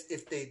suggestion is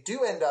if they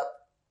do ending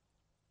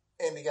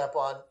up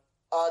on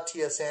a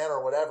TSN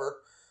or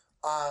whatever,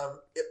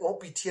 it won't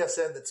be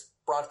TSN that's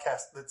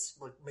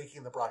like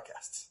making the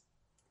broadcasts.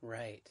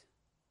 Right.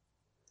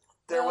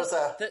 There was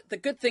the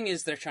good thing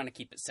is they're trying to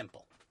keep it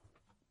simple.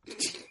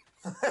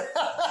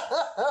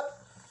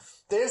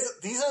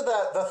 These are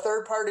the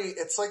third party.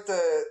 It's like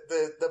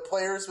the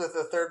players with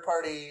the third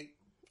party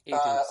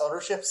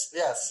ownerships.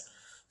 Yes,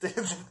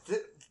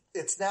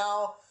 it's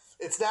now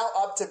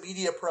up to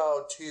Media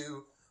Pro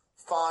to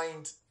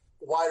find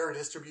wider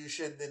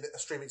distribution than a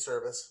streaming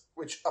service,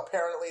 which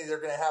apparently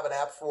they're going to have an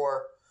app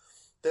for.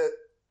 The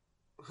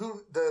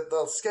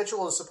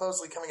schedule is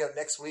supposedly coming out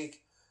next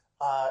week,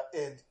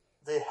 and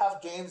they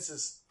have games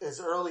as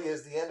early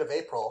as the end of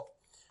April.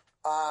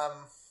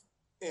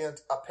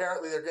 And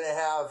apparently they're going to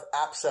have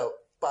apps out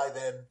by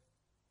then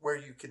where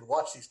you can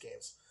watch these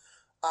games.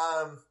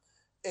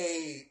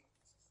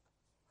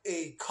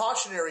 A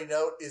cautionary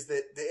note is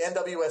that the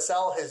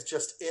NWSL has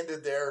just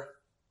ended their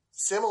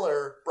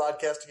similar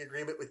broadcasting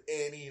agreement with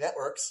A&E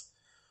Networks,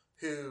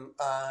 who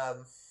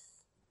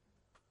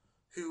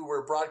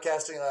were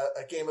broadcasting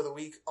a game of the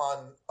week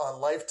on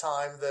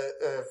Lifetime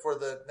for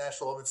the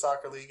National Women's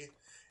Soccer League,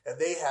 and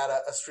they had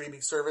a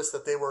streaming service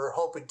that they were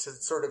hoping to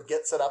sort of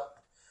get set up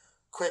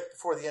quick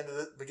before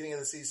the beginning of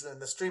the season,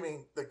 and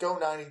the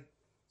Go90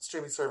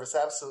 streaming service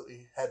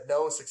absolutely had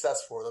no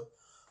success for them.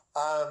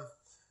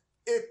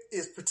 It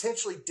is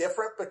potentially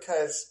different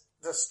because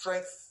this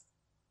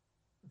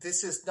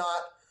is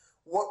not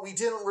what we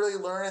didn't really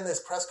learn in this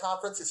press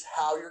conference is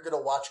how you're going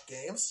to watch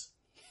games,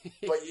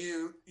 but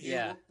you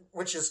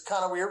which is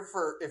kind of weird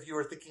for if you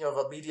were thinking of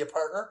a media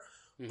partner,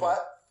 mm-hmm.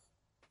 But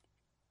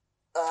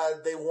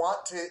they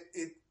want to,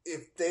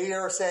 if they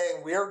are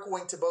saying we are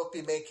going to both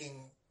be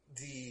making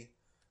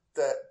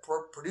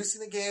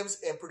producing the games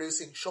and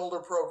producing shoulder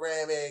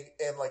programming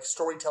and like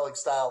storytelling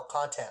style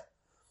content.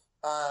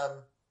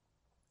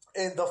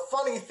 And the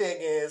funny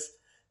thing is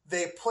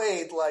they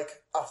played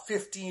like a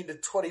 15 to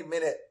 20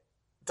 minute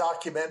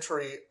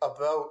documentary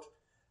about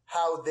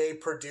how they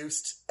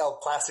produced El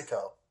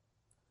Clasico.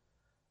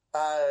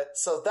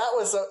 So that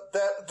was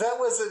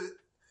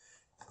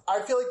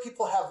I feel like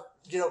people have,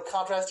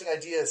 contrasting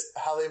ideas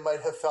how they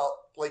might have felt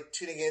like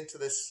tuning into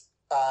this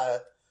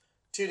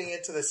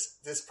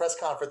press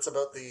conference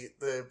about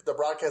the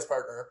broadcast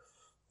partner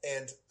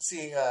and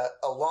seeing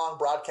a long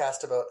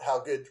broadcast about how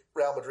good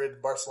Real Madrid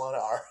and Barcelona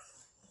are.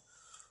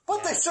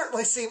 But it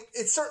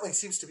certainly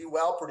seems to be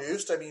well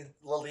produced. I mean,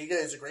 La Liga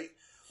is a great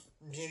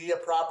media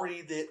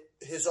property that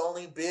has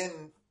only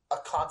been a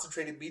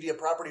concentrated media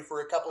property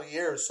for a couple of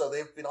years, so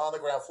they've been on the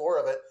ground floor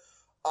of it.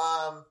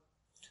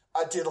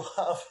 I did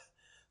love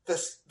the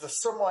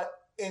somewhat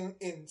in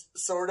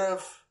sort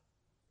of,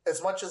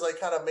 as much as I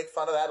kind of make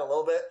fun of that a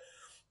little bit,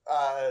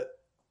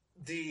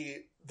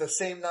 the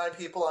same 9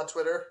 people on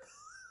Twitter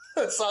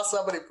I saw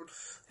somebody,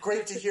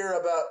 great to hear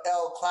about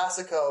El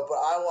Clasico, but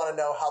I want to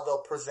know how they'll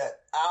present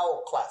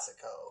Al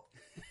Clasico,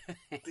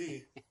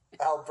 the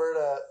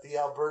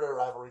Alberta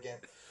rivalry game.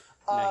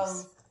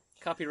 Nice.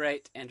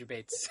 Copyright Andrew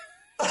Bates.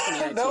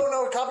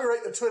 No,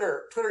 copyright the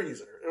Twitter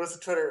user. It was a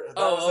Twitter.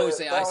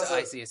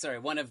 I see. Sorry,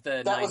 one of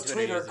the 9 Twitter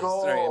Twitter users.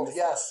 Gold. Sorry,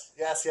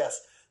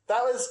 Yes.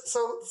 That was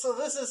so.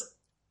 This is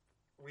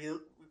we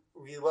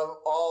love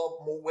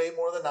all way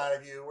more than 9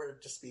 of you. We're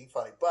just being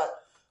funny, but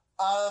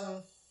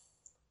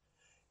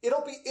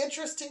it'll be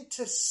interesting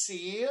to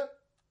see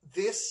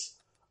this.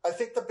 I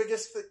think the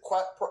biggest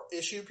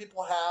issue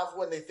people have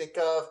when they think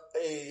of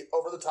a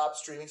over-the-top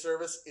streaming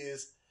service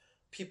is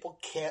people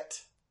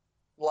can't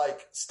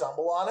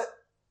stumble on it.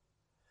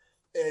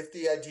 And if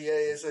the idea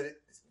is that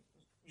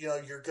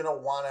you're gonna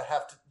want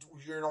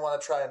to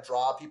try and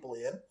draw people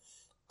in,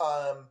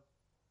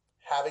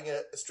 having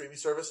a streaming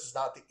service is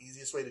not the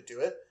easiest way to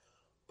do it.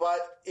 But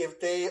if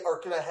they are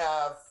gonna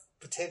have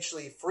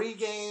potentially free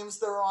games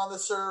that are on the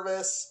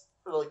service,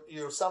 or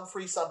some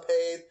free, some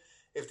paid,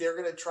 if they're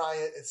gonna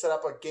try and set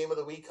up a game of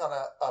the week on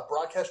a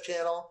broadcast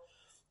channel,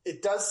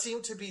 it does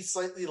seem to be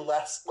slightly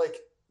less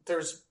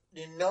there's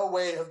in no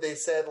way have they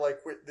said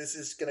this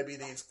is going to be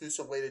the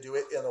exclusive way to do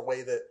it in a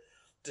way that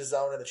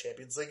DAZN and the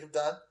Champions League have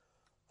done.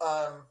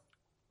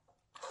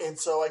 And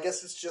so I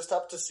guess it's just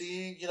up to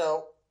see,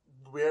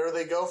 where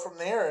they go from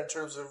there in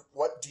terms of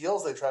what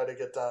deals they try to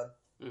get done.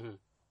 Mm-hmm.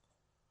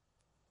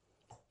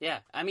 Yeah,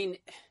 I mean,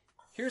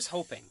 here's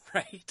hoping,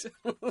 right?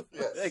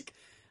 Yes.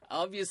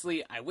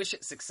 Obviously, I wish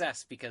it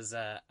success because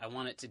I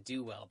want it to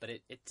do well, but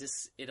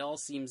it all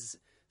seems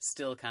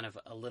still kind of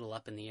a little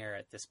up in the air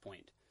at this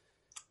point.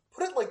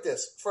 Put it like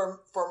this: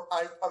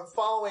 I'm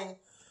following,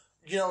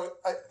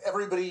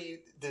 everybody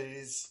that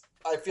is.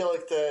 I feel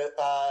like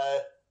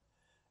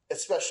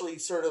especially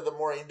sort of the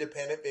more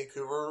independent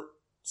Vancouver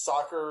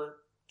soccer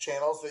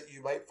channels that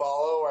you might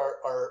follow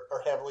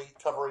are heavily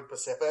covering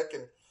Pacific,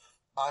 and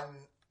I'm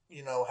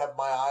have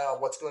my eye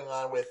on what's going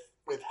on with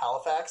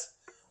Halifax.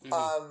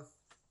 Mm-hmm.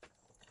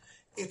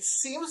 It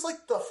seems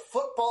like the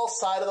football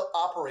side of the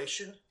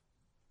operation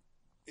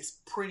is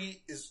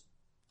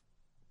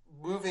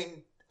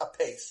moving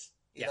apace,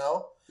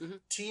 Mm-hmm.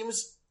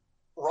 Teams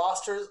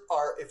rosters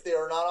are, if they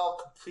are not all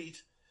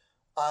complete,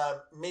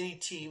 many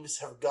teams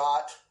have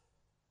got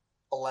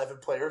 11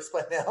 players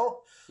by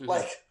now. Mm-hmm.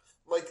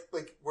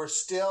 Like we're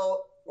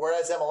still,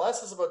 whereas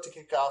MLS is about to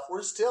kick off,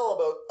 we're still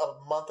about a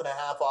month and a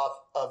half off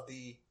of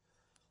the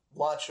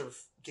launch of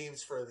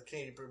games for the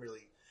Canadian Premier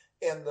League,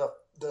 and the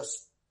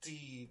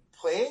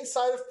playing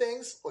side of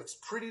things looks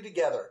pretty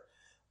together.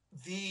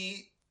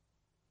 The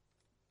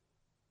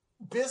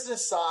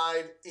business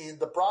side, in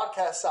the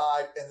broadcast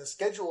side, and the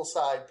schedule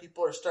side,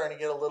 people are starting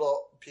to get a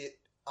little bit.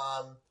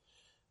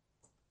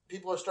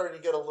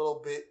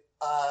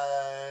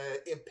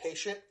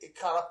 Impatient. It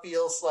kind of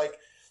feels like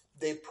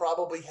they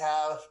probably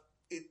have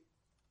it.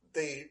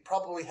 They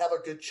probably have a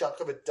good chunk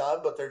of it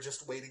done, but they're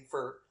just waiting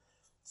for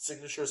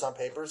signatures on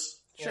papers.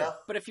 Sure,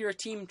 but if you're a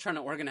team trying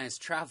to organize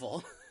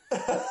travel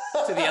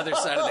to the other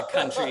side of the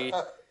country,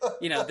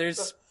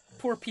 there's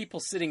poor people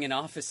sitting in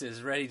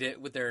offices ready to,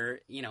 with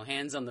their,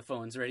 hands on the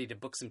phones, ready to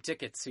book some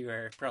tickets, who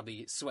are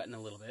probably sweating a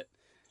little bit.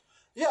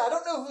 Yeah, I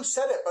don't know who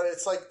said it, but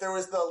it's like there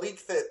was the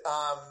leak that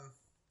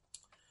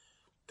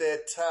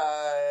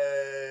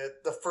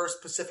the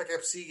first Pacific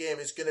FC game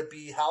is going to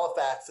be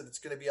Halifax, and it's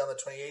going to be on the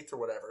 28th or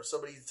whatever.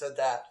 Somebody said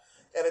that,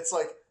 and it's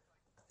like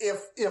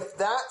if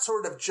that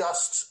sort of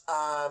just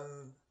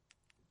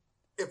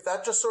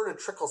sort of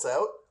trickles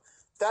out,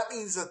 that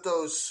means that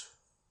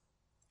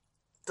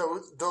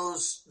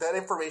that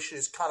information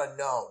is kind of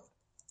known.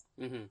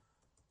 Mm-hmm.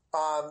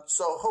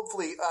 So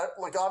hopefully,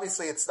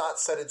 obviously it's not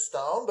set in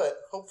stone,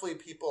 but hopefully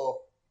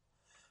people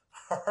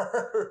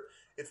are,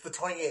 it's the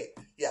 28th.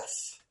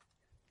 Yes.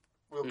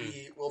 Will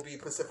be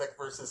Pacific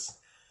versus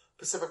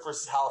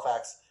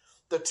Halifax.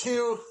 The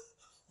two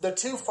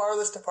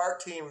farthest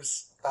apart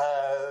teams,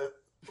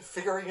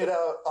 figuring it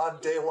out on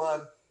day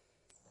one.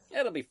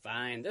 It'll be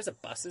fine. There's a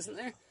bus, isn't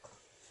there?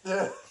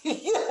 Yeah,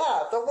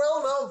 the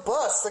well-known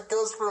bus that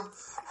goes from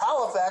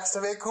Halifax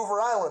to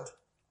Vancouver Island.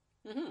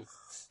 Mm-hmm.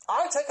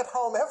 I take it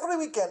home every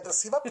weekend to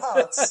see my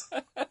parents.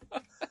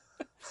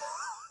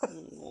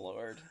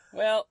 Lord.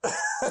 Well,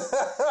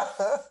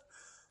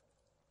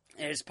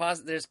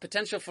 There's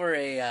potential for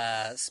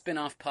a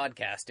spin-off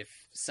podcast if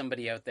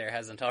somebody out there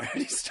hasn't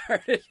already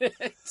started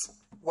it.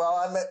 Well,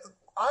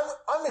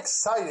 I'm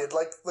excited.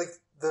 Like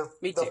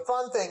Me too. the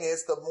fun thing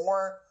is the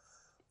more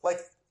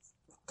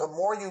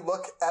you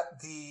look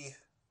at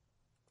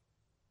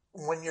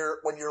when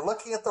you're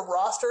looking at the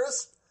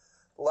rosters,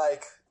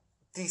 like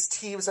these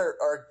teams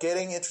are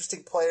getting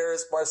interesting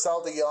players.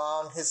 Marcel de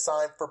Jong has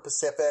signed for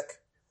Pacific,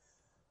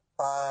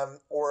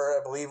 or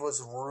I believe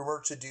was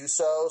rumored to do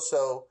so.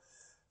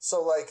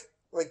 So like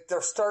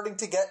they're starting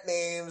to get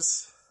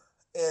names,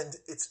 and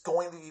it's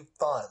going to be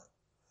fun.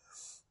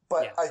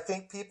 But Yeah. I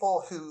think the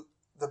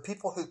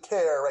people who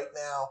care right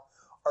now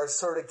are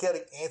sort of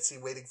getting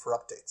antsy, waiting for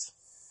updates.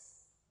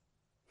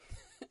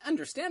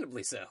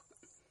 Understandably so.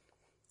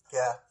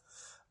 Yeah.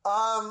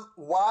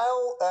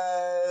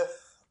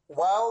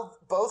 While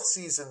both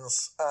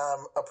seasons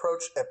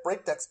approach at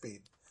breakneck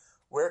speed,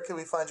 where can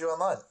we find you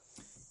online?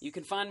 You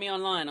can find me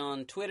online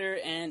on Twitter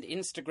and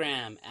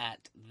Instagram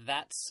at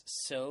That's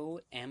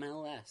So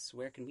MLS.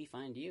 Where can we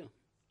find you?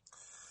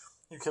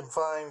 You can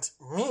find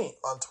me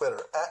on Twitter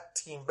at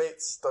Team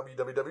Bates,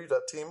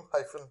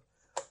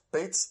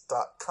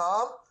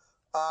 www.team-bates.com.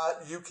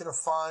 You can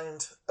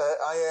find,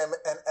 I am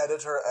an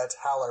editor at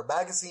Howler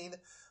Magazine,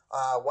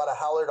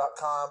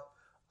 whatahowler.com.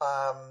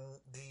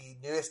 The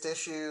newest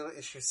issue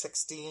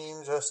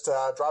 16, just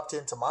dropped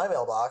into my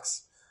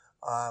mailbox.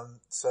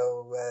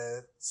 So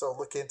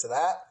look into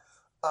that.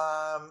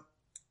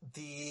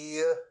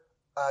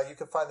 You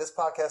can find this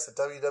podcast at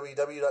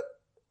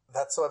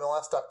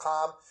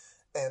www.thatsomls.com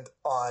and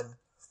on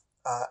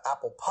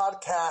Apple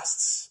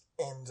Podcasts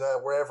and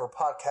wherever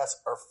podcasts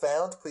are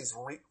found. Please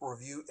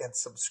review and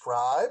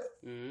subscribe.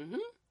 Mm-hmm.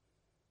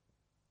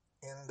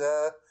 And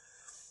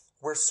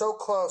we're so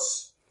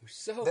close. We're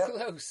so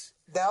close.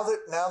 Now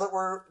that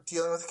we're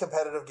dealing with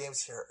competitive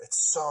games here, it's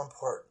so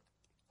important.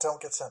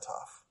 Don't get sent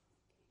off.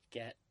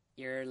 Get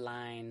your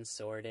line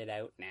sorted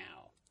out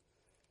now.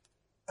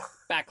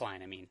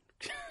 Backline, I mean.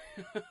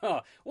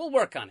 We'll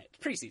work on it.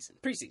 Preseason.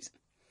 Preseason.